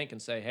into the bank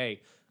and say,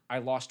 hey, I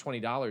lost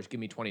 $20,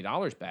 give me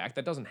 $20 back.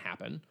 That doesn't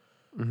happen.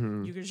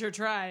 You can sure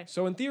try.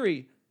 So in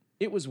theory,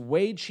 it was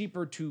way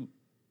cheaper to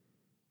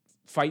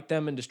fight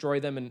them and destroy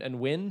them and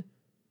win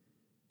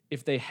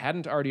if they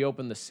hadn't already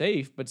opened the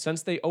safe. But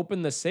since they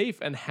opened the safe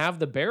and have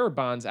the bearer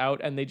bonds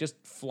out and they just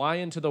fly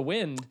into the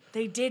wind,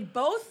 They did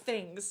both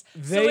things.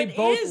 So they it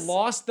both is-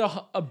 lost the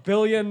 $1.3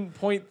 billion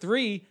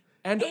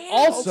and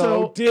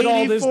also did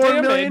all this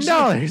 $84 million.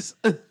 damage.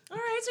 All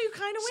right, so you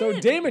kind of So win.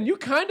 Damon, you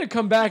kind of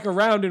come back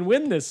around and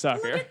win this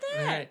sucker. Look at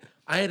that.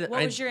 I had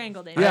What was your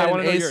angle, Damon? I Yeah, I had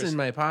wanna an know ace yours. in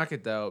my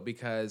pocket though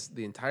because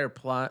the entire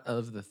plot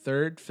of the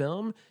third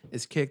film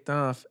is kicked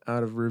off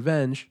out of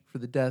revenge for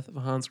the death of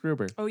Hans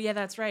Gruber. Oh yeah,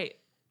 that's right.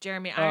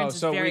 Jeremy Oh, Irons is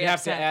so very we'd have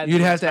upset. to add.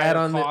 You'd the have to add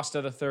entire on the- cost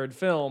of the third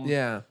film.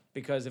 Yeah.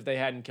 Because if they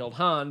hadn't killed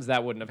Hans,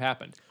 that wouldn't have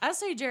happened. I'll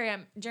say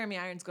Jeremy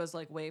Irons goes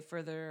like way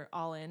further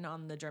all in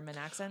on the German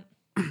accent.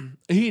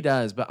 He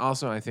does, but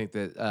also I think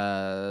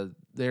that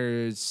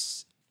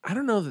there's I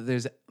don't know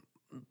that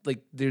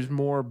there's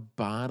more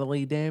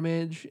bodily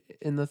damage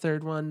in the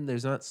third one.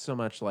 There's not so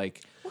much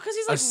like Well, because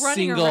he's a like running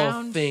single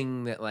around.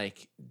 thing that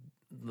like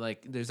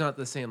there's not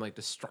the same like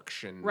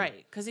destruction.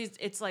 Right, because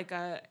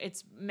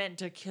it's meant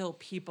to kill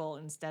people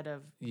instead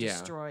of Yeah.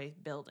 destroy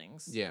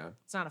buildings. Yeah.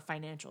 It's not a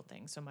financial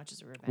thing so much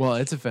as a revenge. Well,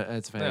 it's a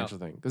financial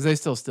thing because they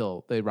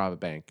still they rob a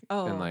bank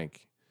Oh. and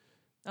like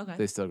okay.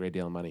 they steal a great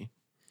deal of money.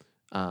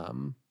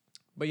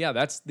 But yeah,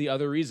 that's the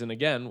other reason,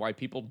 again, why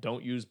people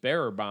don't use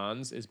bearer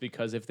bonds is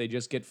because if they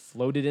just get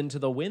floated into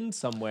the wind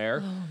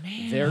somewhere,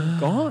 they're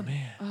gone.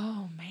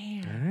 Oh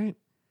man. All right,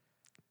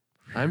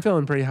 I'm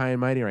feeling pretty high and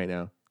mighty right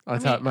now. On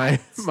top my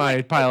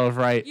pile of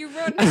right. You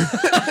wrote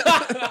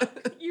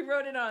you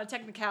wrote it on a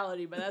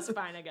technicality, but that's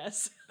fine, I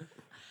guess.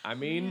 I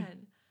mean,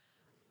 Man.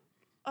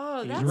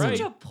 Oh, that's right.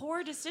 such a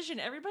poor decision.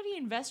 Everybody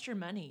invest your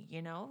money,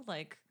 you know?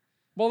 Like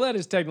well, that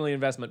is technically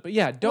investment. But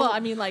yeah, don't. Well, I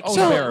mean, like- own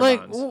So, bearer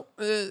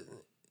bonds.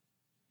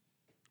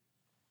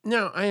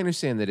 now I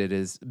understand that it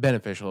is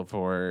beneficial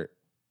for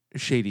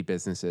shady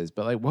businesses,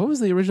 but like, what was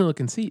the original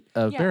conceit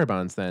of Yeah. bearer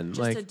bonds then? Just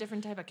Like, a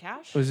different type of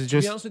cash. was it To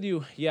be just honest with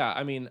you, yeah.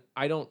 I mean,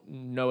 I don't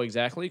know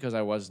exactly because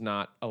I was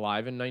not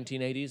alive in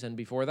 1980s and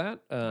before that.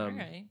 All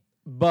right.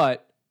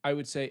 But I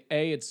would say,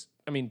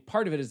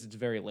 part of it is it's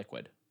very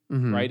liquid,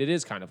 Mhm. right? It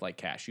is kind of like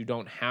cash. You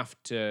don't have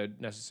to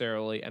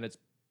necessarily, and it's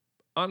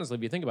honestly,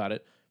 if you think about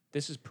it,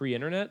 this is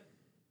pre-internet.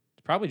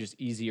 It's probably just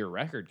easier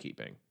record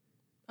keeping,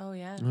 Oh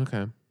yeah.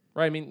 Okay.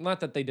 right? I mean, not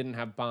that they didn't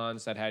have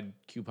bonds that had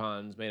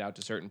coupons made out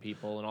to certain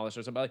people and all this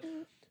sort of stuff, but like,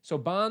 so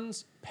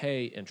bonds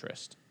pay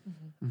interest,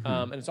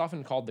 and it's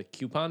often called the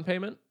coupon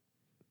payment.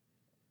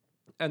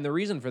 And the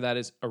reason for that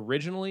is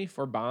originally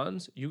for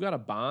bonds, you got a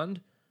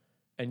bond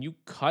and you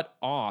cut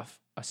off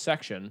a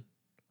section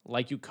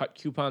like you cut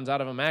coupons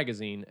out of a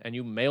magazine and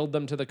you mailed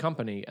them to the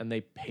company and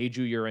they paid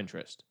you your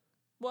interest.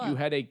 What? You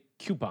had a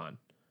coupon.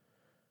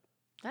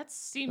 That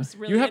seems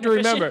really. You have to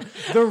remember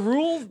inefficient.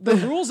 the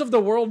rules of the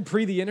world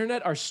pre the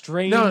internet are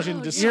strange No, and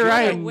you're disturbing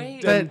right. and,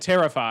 Wait. and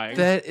terrifying.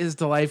 That is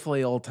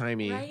delightfully old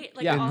timey. Right?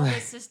 Like Yeah. all the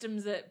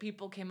systems that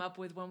people came up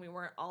with when we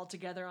weren't all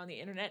together on the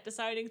internet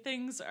deciding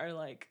things are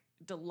like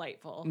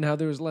delightful. Now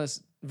there's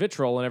less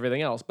vitriol and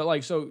everything else, but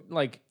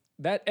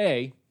that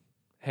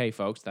hey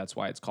folks, that's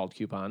why it's called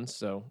coupons.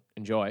 So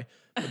enjoy.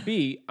 But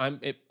B,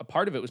 a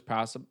part of it was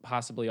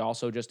possibly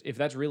also just if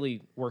that's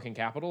really working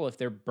capital, if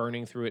they're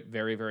burning through it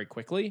very very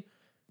quickly,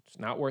 it's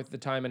not worth the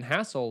time and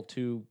hassle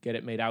to get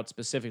it made out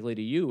specifically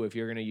to you if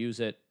you're going to use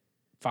it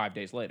 5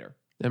 days later.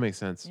 That makes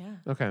sense.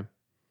 Yeah. Okay.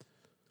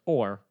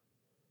 Or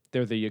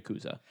they're the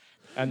Yakuza,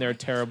 and they're a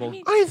terrible,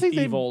 I think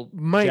evil they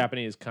might.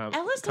 Japanese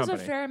Ellis does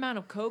company. a fair amount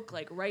of coke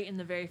like right in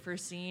the very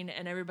first scene,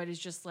 and everybody's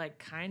just like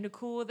kind of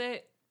cool with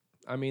it.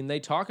 I mean, they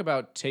talk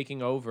about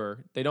taking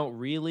over. They don't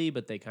really,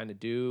 but they kind of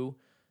do.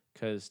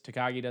 Because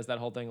Takagi does that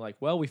whole thing like,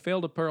 well, we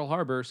failed at Pearl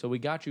Harbor, so we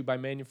got you by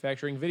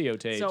manufacturing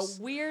videotapes.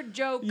 So weird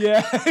joke. yeah.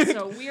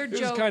 So weird It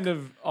joke. was kind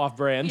of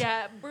off-brand.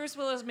 Yeah, Bruce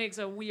Willis makes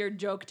a weird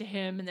joke to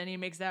him, and then he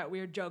makes that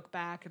weird joke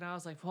back, and I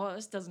was like, well,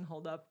 this doesn't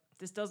hold up.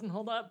 This doesn't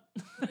hold up.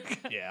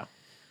 Yeah.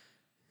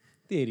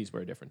 The 80s were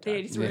a different time.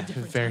 The 80s were a Yeah,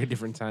 different very time.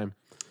 different time.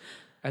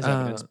 As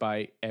evidenced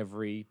by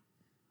every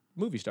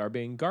movie star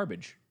being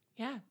garbage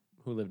Yeah.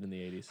 who lived in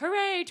the 80s.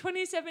 Hooray,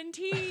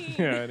 2017.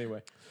 Yeah,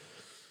 anyway.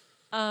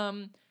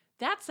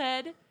 That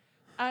said,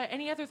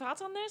 any other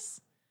thoughts on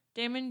this?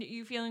 Damon,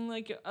 you feeling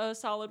like a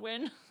solid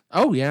win?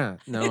 Oh yeah.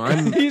 No,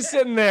 I'm He's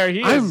sitting there.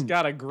 He has I'm-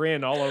 got a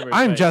grin all over his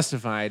I'm face.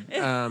 justified.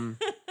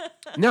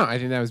 No, I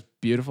think that was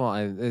beautiful.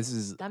 That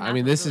This map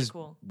was is really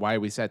cool. why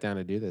we sat down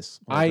to do this.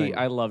 whole thing.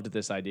 I loved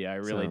this idea. I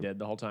really So- did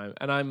the whole time.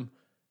 And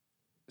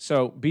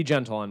so be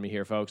gentle on me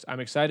here, folks. I'm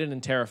excited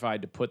and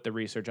terrified to put the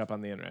research up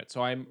on the internet.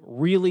 So I'm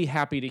really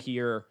happy to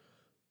hear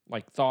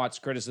like thoughts,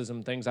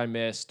 criticism, things I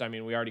missed. I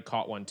mean, we already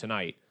caught one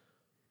tonight.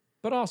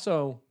 But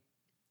also,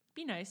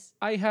 Be nice.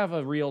 I have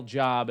a real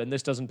job and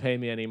this doesn't pay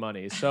me any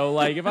money. So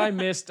like if I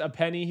missed a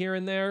penny here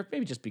and there,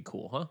 maybe just be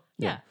cool, huh?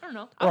 Yeah, I don't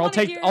know. Or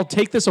I'll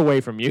take this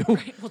away from you.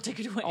 We'll take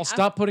it away. I'll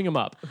stop putting them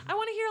up. I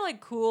want to hear like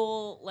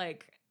cool,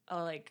 like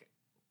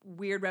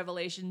weird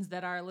revelations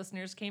that our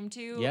listeners came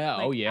to. Yeah,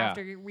 like, oh, yeah.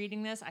 After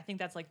reading this, I think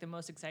that's like the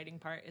most exciting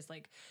part. Is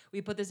like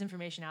we put this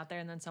information out there,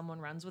 and then someone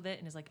runs with it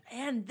and is like,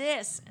 and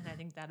this, and I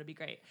think that'd be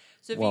great.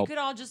 So if Well- you could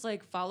all just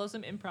like follow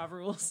some improv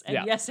rules and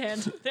Yeah. yes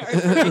and their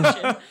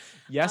information,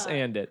 Yes,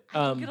 and it.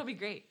 I think it'll be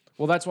great.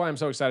 Well, that's why I'm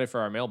so excited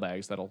for our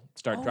mailbags that'll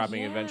start Oh,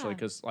 dropping eventually yeah.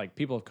 because like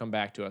people have come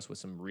back to us with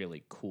some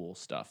really cool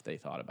stuff they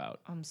thought about.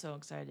 I'm so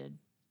excited.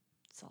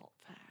 Salt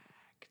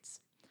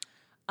facts.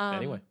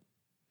 Anyway,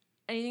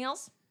 Anything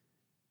else?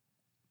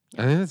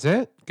 I think that's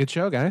it. Good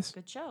show, guys.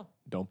 Good show.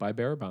 don't buy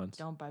bearer bonds.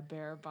 Don't buy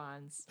bearer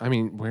bonds. I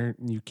mean, where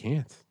you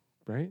can't,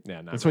 right?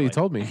 Yeah, not That's what you really.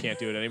 told me. Can't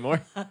do it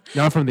anymore.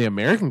 Not from the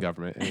American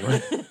government,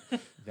 anyway.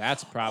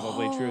 That's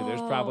probably true. There's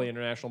probably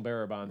international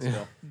bearer bonds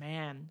still.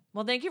 Man.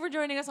 Well, thank you for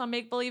joining us on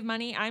Make Believe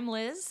Money. I'm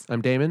Liz.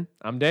 I'm Damon.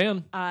 I'm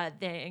Dan.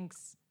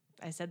 Thanks.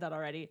 I said that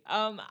already.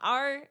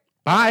 Our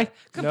Bye.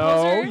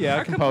 composer, yeah,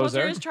 our composer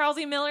composer. is Charles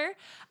E. Miller.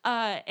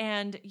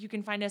 And you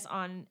can find us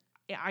on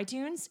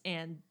iTunes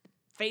and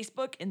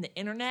Facebook and the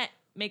internet.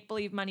 Make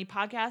Believe Money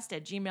Podcast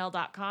at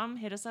gmail.com.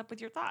 Hit us up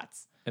with your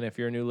thoughts. And if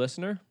you're a new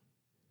listener,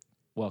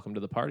 welcome to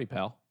the party,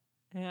 pal.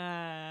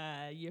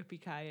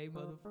 Yippee-ki-yay,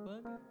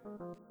 motherfucker.